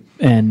 mm-hmm.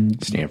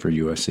 and Stanford,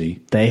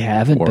 USC, they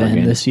haven't Oregon.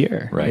 been this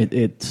year. Right,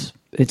 it's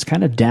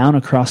kind of down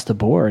across the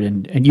board,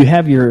 and you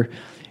have your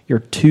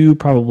 2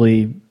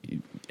 probably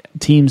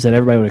teams that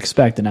everybody would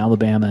expect in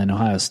Alabama and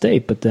Ohio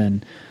State, but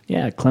then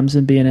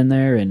Clemson being in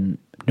there and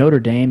Notre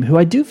Dame, who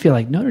I do feel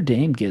like Notre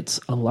Dame gets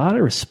a lot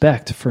of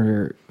respect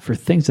for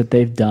things that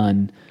they've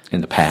done in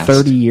the past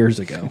 30 years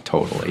ago.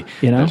 Totally.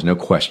 There's no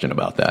question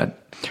about that.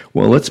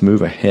 Well, let's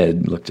move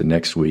ahead, look to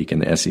next week in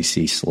the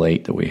SEC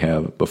slate that we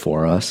have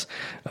before us.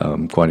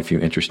 Quite a few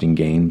interesting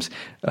games.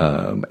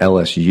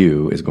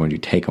 LSU is going to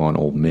take on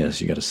Ole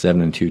Miss. You got a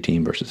 7-2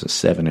 team versus a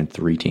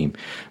 7-3 team.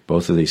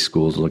 Both of these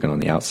schools looking on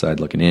the outside,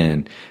 looking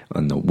in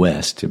on the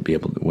West to be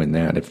able to win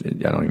that. I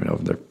don't even know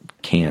if they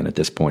can at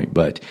this point,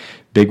 but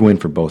big win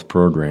for both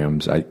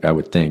programs, I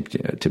would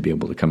think, to be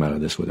able to come out of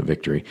this with a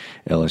victory.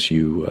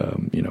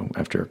 LSU,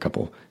 after a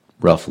couple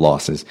rough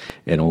losses,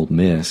 and Ole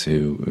Miss,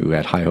 who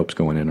had high hopes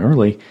going in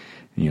early,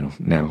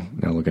 now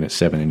looking at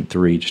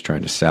 7-3, just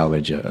trying to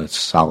salvage a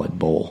solid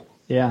bowl.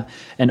 Yeah,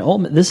 and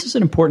this is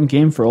an important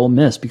game for Ole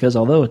Miss because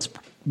although it's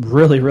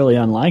really, really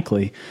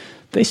unlikely,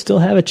 they still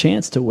have a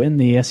chance to win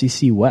the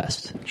SEC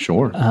West.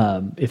 Sure.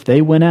 If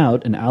they win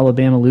out and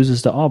Alabama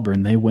loses to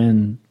Auburn, they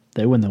win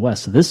the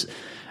West. So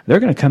they're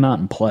going to come out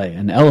and play,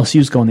 and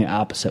LSU's going the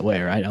opposite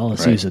way, right?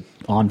 LSU's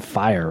on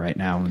fire right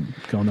now and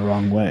going the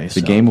wrong way.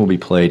 The game will be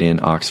played in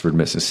Oxford,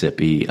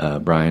 Mississippi.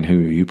 Brian,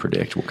 who do you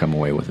predict will come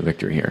away with a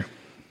victory here?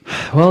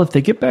 Well, if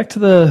they get back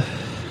to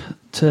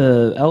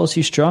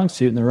LSU strong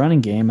suit in the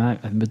running game, I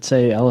would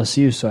say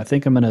LSU. So I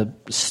think I'm going to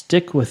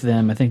stick with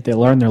them. I think they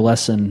learned their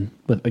lesson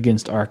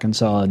against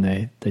Arkansas, and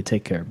they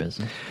take care of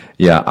business.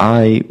 Yeah,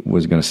 I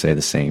was going to say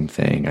the same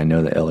thing. I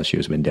know that LSU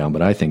has been down,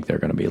 but I think they're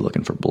going to be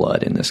looking for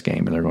blood in this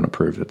game, and they're going to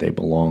prove that they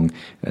belong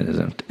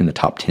in the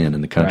top 10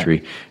 in the country.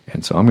 Right.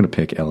 And so I'm going to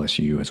pick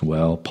LSU as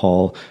well.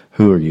 Paul,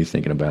 who are you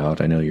thinking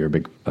about? I know you're a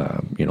big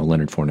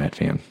Leonard Fournette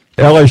fan.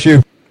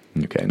 LSU.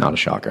 Okay, not a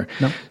shocker.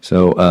 No.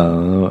 So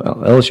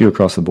LSU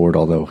across the board,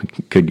 although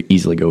it could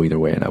easily go either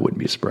way, and I wouldn't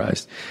be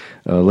surprised.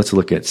 Let's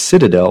look at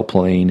Citadel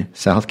playing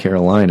South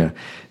Carolina.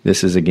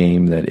 This is a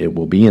game that it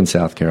will be in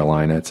South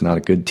Carolina. It's not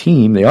a good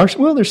team. They're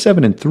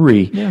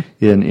 7-3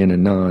 in a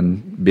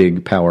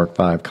non-big Power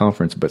 5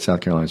 conference, but South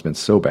Carolina's been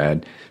so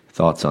bad.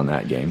 Thoughts on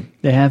that game?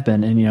 They have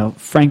been, and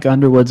Frank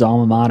Underwood's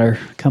alma mater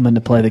coming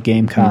to play the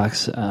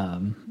Gamecocks.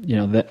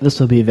 This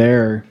will be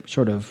their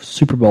sort of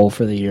Super Bowl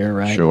for the year,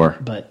 right? Sure.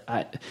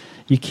 But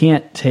you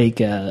can't take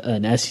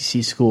an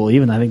SEC school,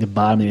 even I think the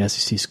bottom of the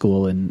SEC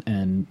school,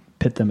 and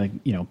pick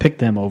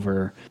them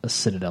over a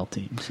Citadel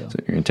team. So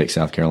you're going to take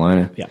South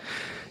Carolina? Yeah.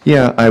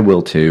 Yeah, I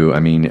will too. I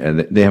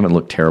mean, they haven't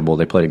looked terrible.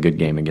 They played a good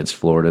game against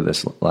Florida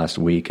this last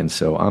week, and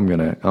so I'm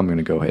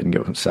gonna go ahead and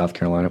go with South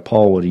Carolina.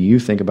 Paul, what do you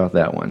think about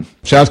that one?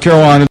 South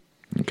Carolina.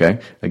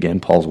 Okay. Again,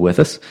 Paul's with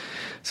us.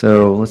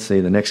 So let's see.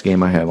 The next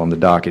game I have on the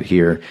docket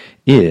here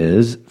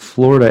is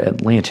Florida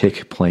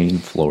Atlantic playing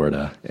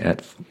Florida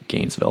at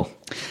Gainesville.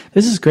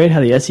 This is great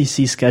how the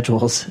SEC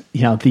schedules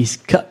these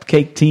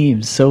cupcake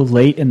teams so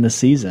late in the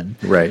season,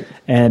 right?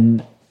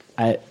 And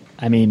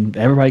I mean,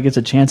 everybody gets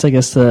a chance, I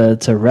guess,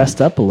 to rest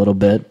up a little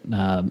bit.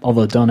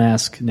 Although, don't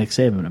ask Nick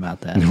Saban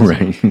about that.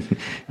 Right.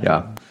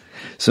 Yeah.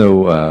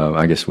 So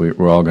I guess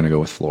we're all going to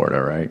go with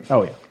Florida, right?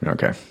 Oh, yeah.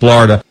 Okay.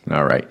 Florida.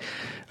 All right.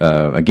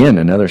 Again,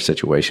 another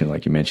situation,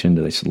 like you mentioned,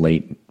 these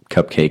late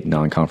cupcake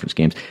non-conference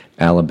games.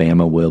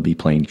 Alabama will be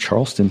playing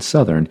Charleston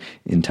Southern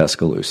in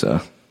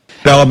Tuscaloosa.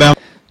 Alabama.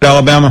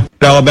 Paul.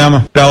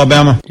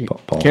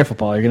 Careful,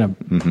 Paul. You're going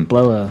to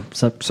blow a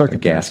circuit. A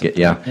gasket,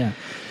 yeah. Yeah.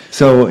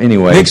 So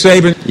anyway, Nick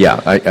Saban.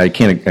 Yeah, I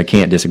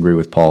can't disagree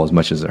with Paul as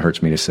much as it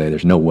hurts me to say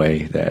there's no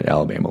way that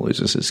Alabama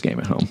loses this game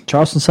at home.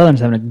 Charleston Southern's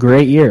having a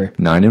great year.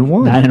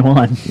 9-1.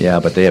 9-1. Yeah,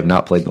 but they have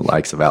not played the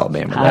likes of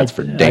Alabama. That's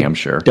for damn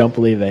sure. Don't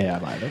believe they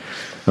have either.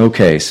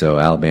 Okay, so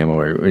Alabama,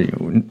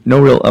 no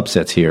real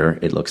upsets here,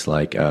 it looks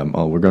like.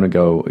 We're going to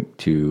go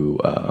to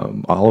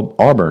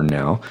Auburn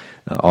now.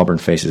 Auburn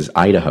faces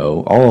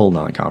Idaho, all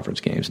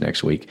non-conference games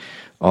next week.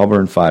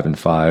 Auburn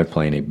 5-5,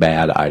 playing a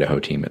bad Idaho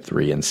team at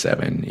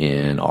 3-7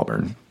 in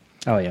Auburn.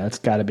 Oh, yeah, it's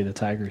got to be the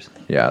Tigers.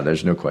 Yeah,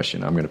 there's no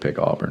question. I'm going to pick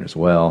Auburn as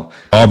well.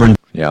 Auburn.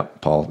 Yeah,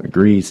 Paul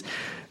agrees.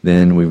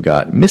 Then we've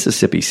got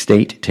Mississippi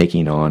State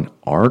taking on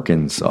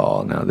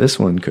Arkansas. Now, this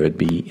one could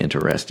be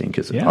interesting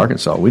because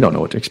Arkansas, we don't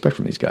know what to expect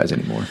from these guys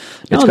anymore.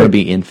 It's going to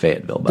be in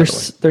Fayetteville, by the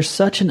way. They're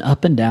such an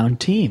up-and-down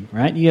team,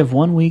 right? You have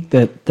one week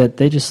that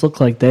they just look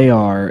like they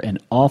are an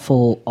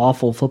awful,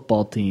 awful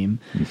football team,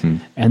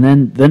 and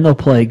then they'll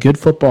play good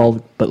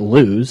football but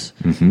lose,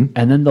 and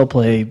then they'll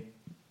play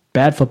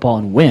bad football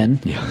and win.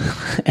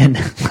 Yeah. And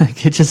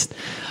like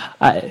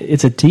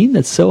it's a team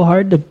that's so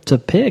hard to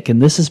pick,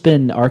 and this has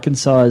been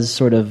Arkansas's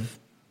sort of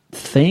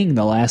thing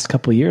the last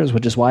couple of years,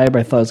 which is why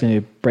everybody thought it was going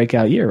to be a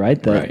breakout year,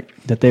 right?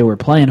 That they were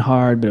playing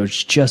hard, but it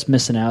was just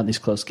missing out in these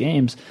close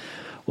games.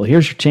 Well,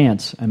 here's your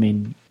chance. I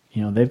mean,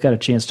 they've got a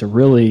chance to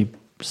really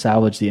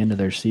salvage the end of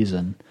their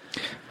season.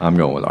 I'm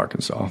going with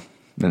Arkansas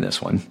in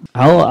this one.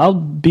 I'll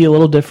be a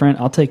little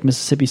different. I'll take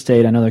Mississippi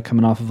State. I know they're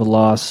coming off of a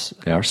loss.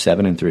 They are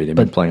 7-3. They've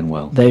been playing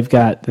well. They've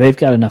got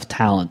enough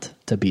talent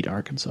to beat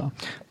Arkansas.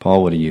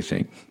 Paul, what do you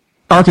think?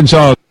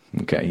 Arkansas.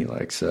 Okay, he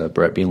likes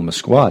Brett Bielema's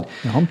squad.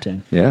 The home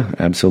team. Yeah,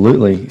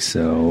 absolutely.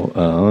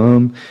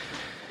 So,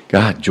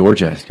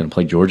 Georgia is going to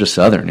play Georgia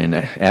Southern in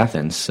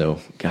Athens.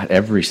 So, got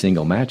every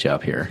single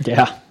matchup here.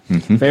 Yeah.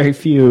 Very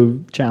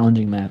few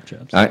challenging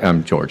matchups.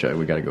 I'm Georgia.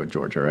 We got to go with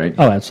Georgia, right?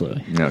 Oh,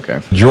 absolutely.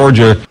 Okay.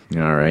 Georgia.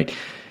 All right.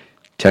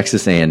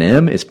 Texas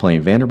A&M is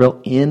playing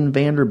Vanderbilt in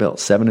Vanderbilt.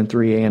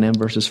 7-3 A&M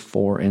versus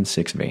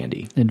 4-6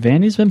 Vandy. And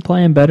Vandy's been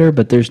playing better,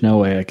 but there's no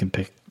way I can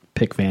pick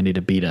Vandy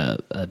to beat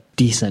a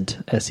decent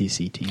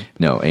SEC team.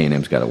 No,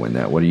 A&M's got to win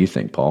that. What do you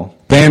think, Paul?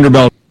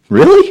 Vanderbilt.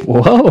 Really?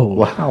 Whoa.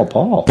 Wow,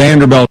 Paul.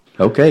 Vanderbilt.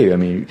 Okay, I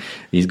mean,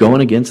 he's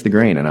going against the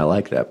grain, and I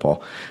like that,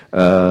 Paul.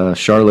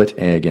 Charlotte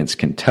against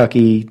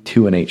Kentucky.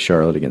 2-8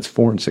 Charlotte against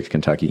 4-6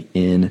 Kentucky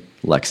in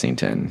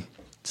Lexington.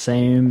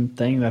 Same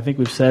thing I think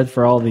we've said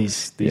for all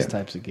these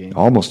types of games.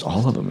 Almost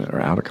all of them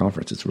are out of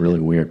conference. It's really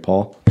weird,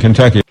 Paul.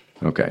 Kentucky.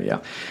 Okay, yeah.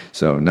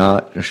 So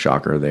not a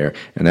shocker there.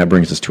 And that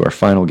brings us to our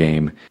final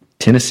game.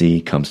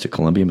 Tennessee comes to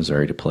Columbia,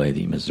 Missouri to play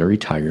the Missouri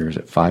Tigers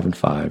at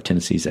 5-5.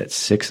 Tennessee's at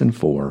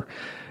 6-4.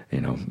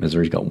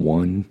 Missouri's got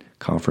one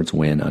conference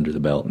win under the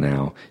belt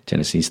now.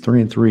 Tennessee's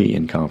 3-3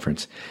 in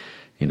conference.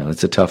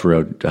 It's a tough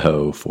road to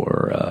hoe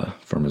for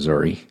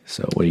Missouri.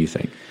 So what do you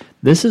think?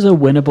 This is a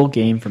winnable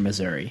game for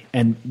Missouri,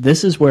 and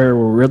this is where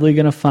we're really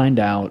going to find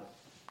out,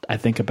 I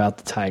think, about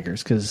the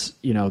Tigers, because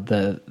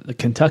the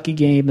Kentucky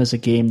game is a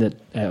game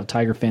that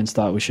Tiger fans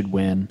thought we should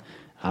win.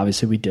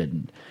 Obviously, we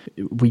didn't.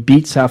 We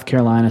beat South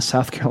Carolina.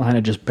 South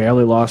Carolina just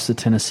barely lost to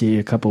Tennessee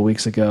a couple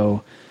weeks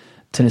ago.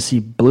 Tennessee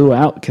blew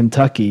out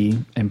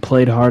Kentucky and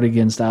played hard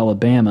against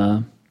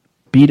Alabama,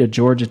 beat a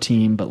Georgia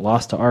team, but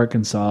lost to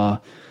Arkansas.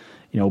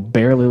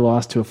 Barely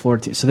lost to a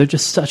Florida team. So they're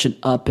just such an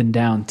up and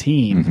down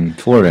team.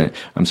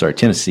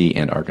 Tennessee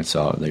and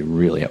Arkansas, they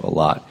really have a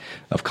lot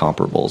of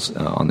comparables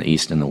on the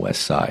east and the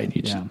west side.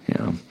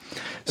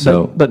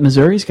 But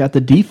Missouri's got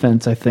the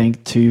defense, I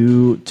think,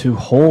 to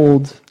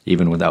hold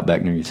even without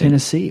Beckner, you think?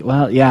 Tennessee.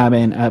 Well, yeah, I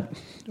mean,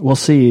 we'll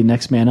see,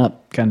 next man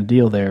up kind of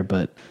deal there.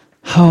 But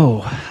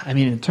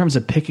in terms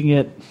of picking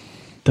it,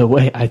 the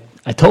way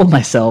I told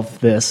myself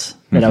this.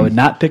 That I would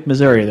not pick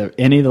Missouri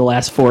any of the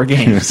last 4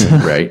 games.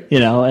 Right.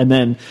 And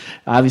then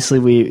obviously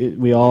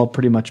we all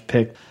pretty much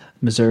picked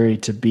Missouri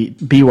to beat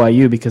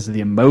BYU because of the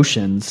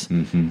emotions.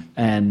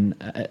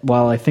 And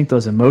while I think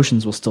those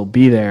emotions will still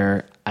be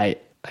there, I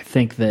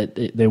think that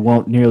they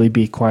won't nearly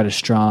be quite as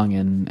strong,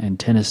 and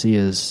Tennessee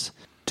is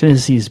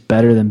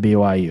better than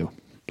BYU.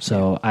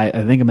 So I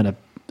think I'm going to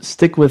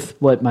stick with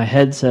what my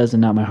head says and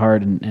not my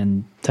heart,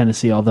 and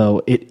Tennessee,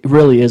 although it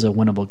really is a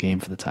winnable game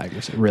for the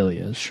Tigers. It really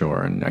is.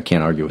 Sure, and I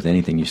can't argue with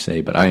anything you say,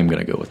 but I am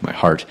going to go with my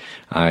heart.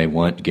 I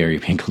want Gary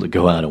Pinkel to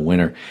go out a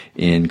winner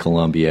in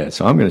Columbia,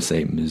 so I'm going to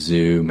say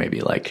Mizzou,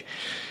 maybe like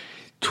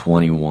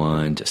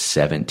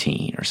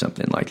 21-17 or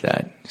something like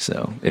that.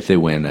 So if they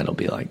win, that'll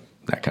be like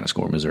that kind of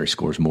score. Missouri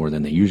scores more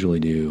than they usually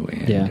do,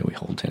 and we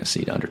hold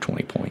Tennessee to under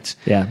 20 points.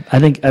 Yeah, I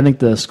think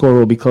the score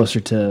will be closer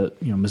to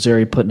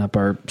Missouri putting up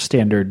our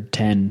standard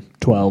 10,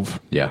 12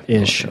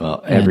 ish.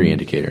 Well, every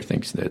indicator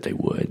thinks that they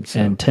would. So.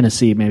 And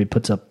Tennessee maybe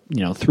puts up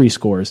 3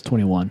 scores,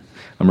 21.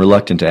 I'm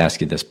reluctant to ask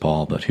you this,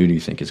 Paul, but who do you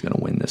think is going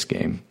to win this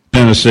game?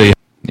 Tennessee.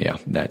 Yeah,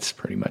 that's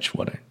pretty much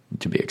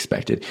to be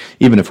expected.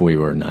 Even if we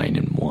were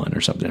 9-1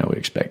 or something, I would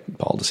expect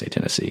Paul to say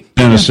Tennessee.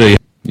 Tennessee.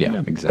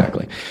 Yeah,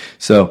 exactly.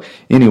 So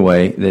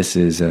anyway, this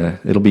is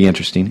it'll be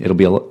interesting. It'll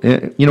be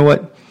you know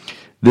what?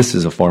 this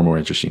is a far more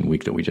interesting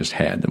week that we just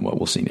had than what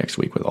we'll see next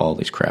week with all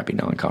these crappy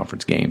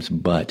non-conference games.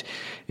 But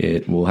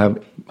it will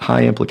have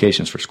high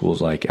implications for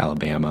schools like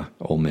Alabama,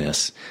 Ole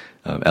Miss,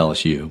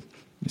 LSU.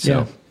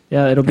 So,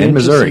 yeah, it'll be and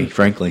Missouri,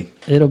 frankly.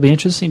 It'll be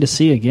interesting to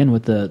see again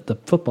with the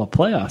football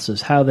playoffs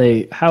is how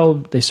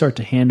they start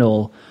to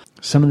handle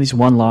some of these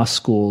one-loss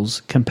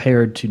schools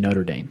compared to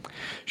Notre Dame.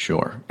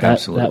 Sure,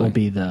 absolutely. That will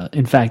be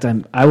in fact,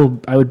 I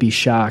would be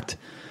shocked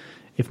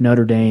if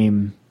Notre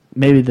Dame,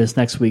 maybe this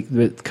next week,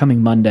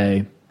 coming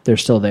Monday, they're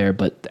still there,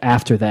 but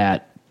after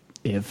that,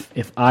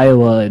 if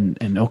Iowa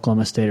and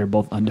Oklahoma State are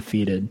both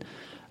undefeated,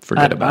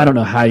 forget about it. I don't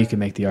know how you can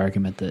make the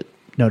argument that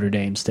Notre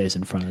Dame stays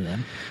in front of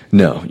them.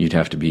 No, you'd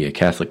have to be a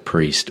Catholic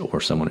priest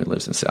or someone who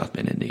lives in South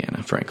Bend,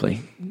 Indiana,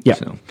 frankly. Yeah.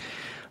 So,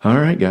 all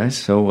right, guys.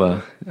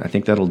 So I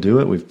think that'll do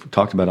it. We've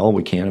talked about all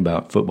we can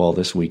about football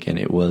this weekend.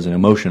 It was an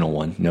emotional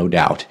one, no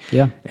doubt.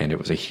 Yeah. And it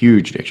was a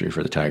huge victory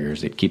for the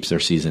Tigers. It keeps their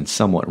season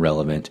somewhat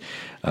relevant.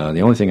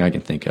 The only thing I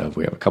can think of,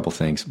 we have a couple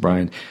things.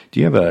 Brian, do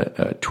you have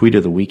a tweet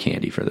of the week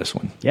handy for this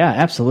one? Yeah,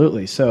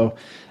 absolutely. So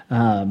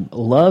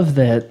love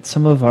that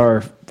some of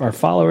our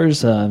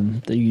followers,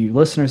 the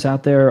listeners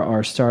out there,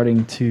 are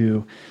starting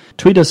to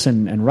tweet us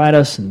and write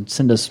us and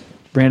send us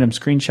random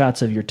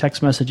screenshots of your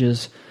text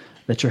messages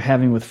that you're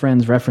having with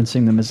friends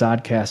referencing the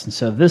Mizzodcast. And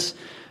so this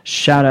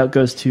shout out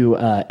goes to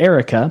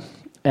Erica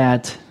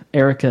at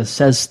Erica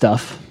Says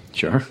Stuff.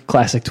 Sure.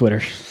 Classic Twitter.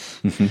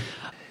 Mm-hmm.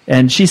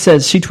 And she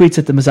tweets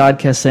at the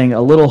Mizzodcast saying,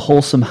 a little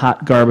wholesome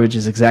hot garbage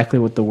is exactly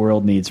what the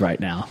world needs right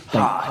now.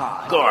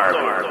 Hot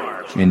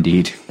garbage.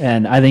 Indeed.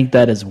 And I think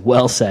that is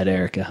well said,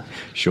 Erica.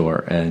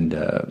 Sure. And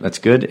that's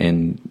good.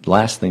 And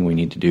last thing we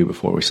need to do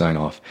before we sign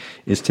off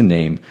is to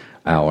name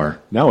our...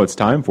 Now it's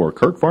time for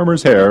Kirk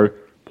Farmer's Hair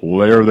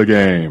Player of the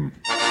Game.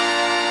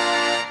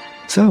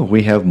 So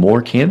we have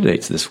more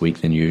candidates this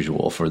week than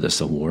usual for this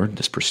award.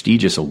 This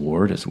prestigious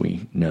award, as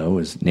we know,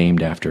 is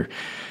named after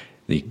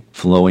the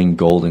flowing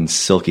golden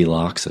silky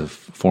locks of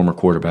former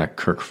quarterback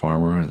Kirk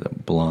Farmer, the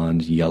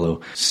blonde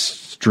yellow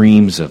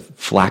streams of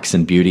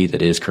flaxen beauty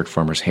that is Kirk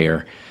Farmer's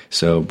hair.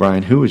 So,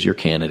 Brian, who was your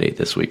candidate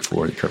this week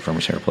for the Kirk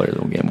Farmer's Hair Player of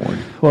the Game award?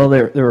 Well,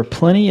 there were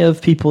plenty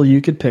of people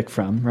you could pick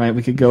from, right?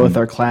 We could go with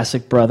our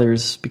classic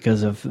brothers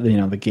because of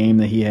the game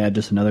that he had,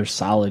 just another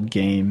solid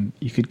game.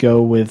 You could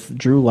go with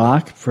Drew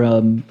Lock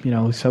from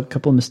a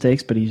couple of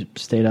mistakes, but he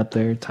stayed up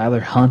there.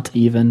 Tyler Hunt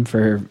even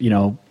for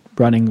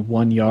running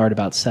 1 yard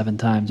about 7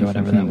 times or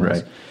whatever that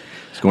was. Right.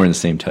 Scoring the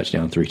same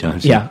touchdown 3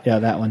 times. Yeah,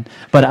 that one.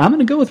 But I'm going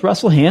to go with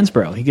Russell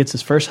Hansbrough. He gets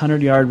his first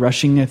 100-yard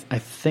rushing, I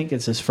think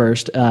it's his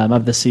first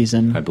of the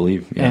season. I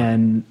believe, yeah.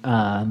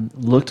 And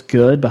looked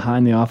good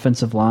behind the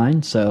offensive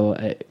line. So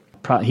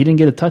he didn't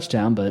get a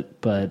touchdown,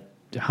 but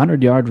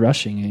 100-yard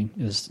rushing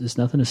is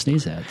nothing to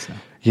sneeze at. So.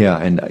 Yeah,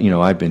 and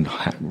I've been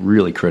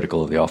really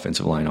critical of the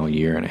offensive line all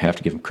year, and I have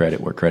to give them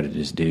credit where credit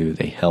is due.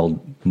 They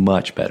held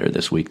much better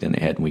this week than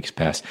they had in weeks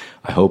past.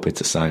 I hope it's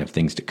a sign of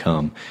things to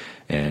come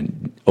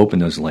and open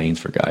those lanes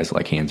for guys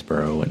like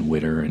Hansbrough and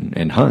Witter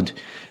and Hunt,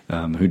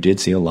 who did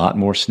see a lot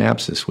more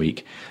snaps this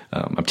week.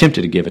 I'm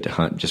tempted to give it to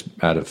Hunt just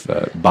out of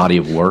body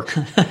of work,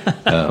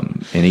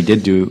 and he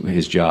did do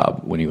his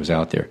job when he was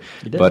out there.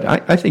 But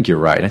I think you're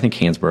right. I think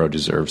Hansbrough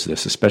deserves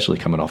this, especially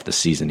coming off the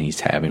season he's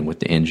having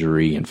with the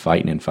injury and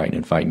fighting.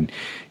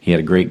 He had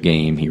a great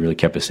game. He really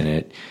kept us in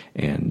it.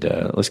 And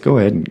let's go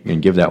ahead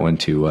and give that one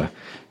to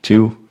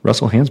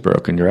Russell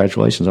Hansbrough.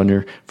 Congratulations on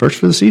your first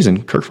for the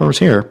season Kirk Farmer's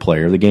Hair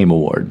Player of the Game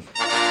award.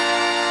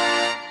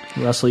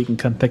 Russell, you can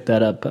come pick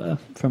that up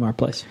from our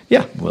place.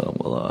 Yeah,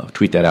 we'll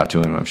tweet that out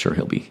to him. I'm sure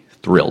he'll be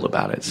thrilled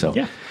about it. So,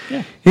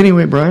 yeah.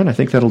 Anyway, Brian, I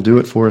think that'll do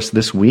it for us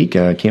this week.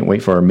 I can't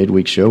wait for our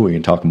midweek show. We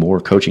can talk more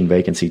coaching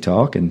vacancy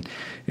talk and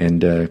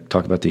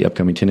talk about the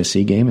upcoming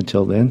Tennessee game.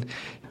 Until then,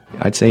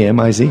 I'd say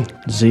MIZ.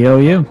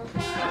 ZOU.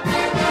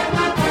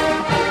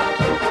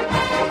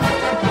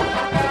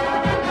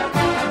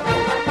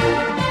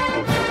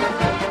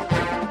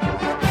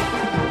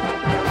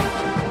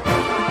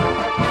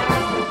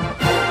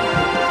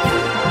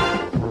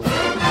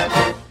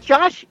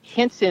 Josh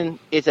Henson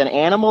is an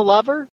animal lover.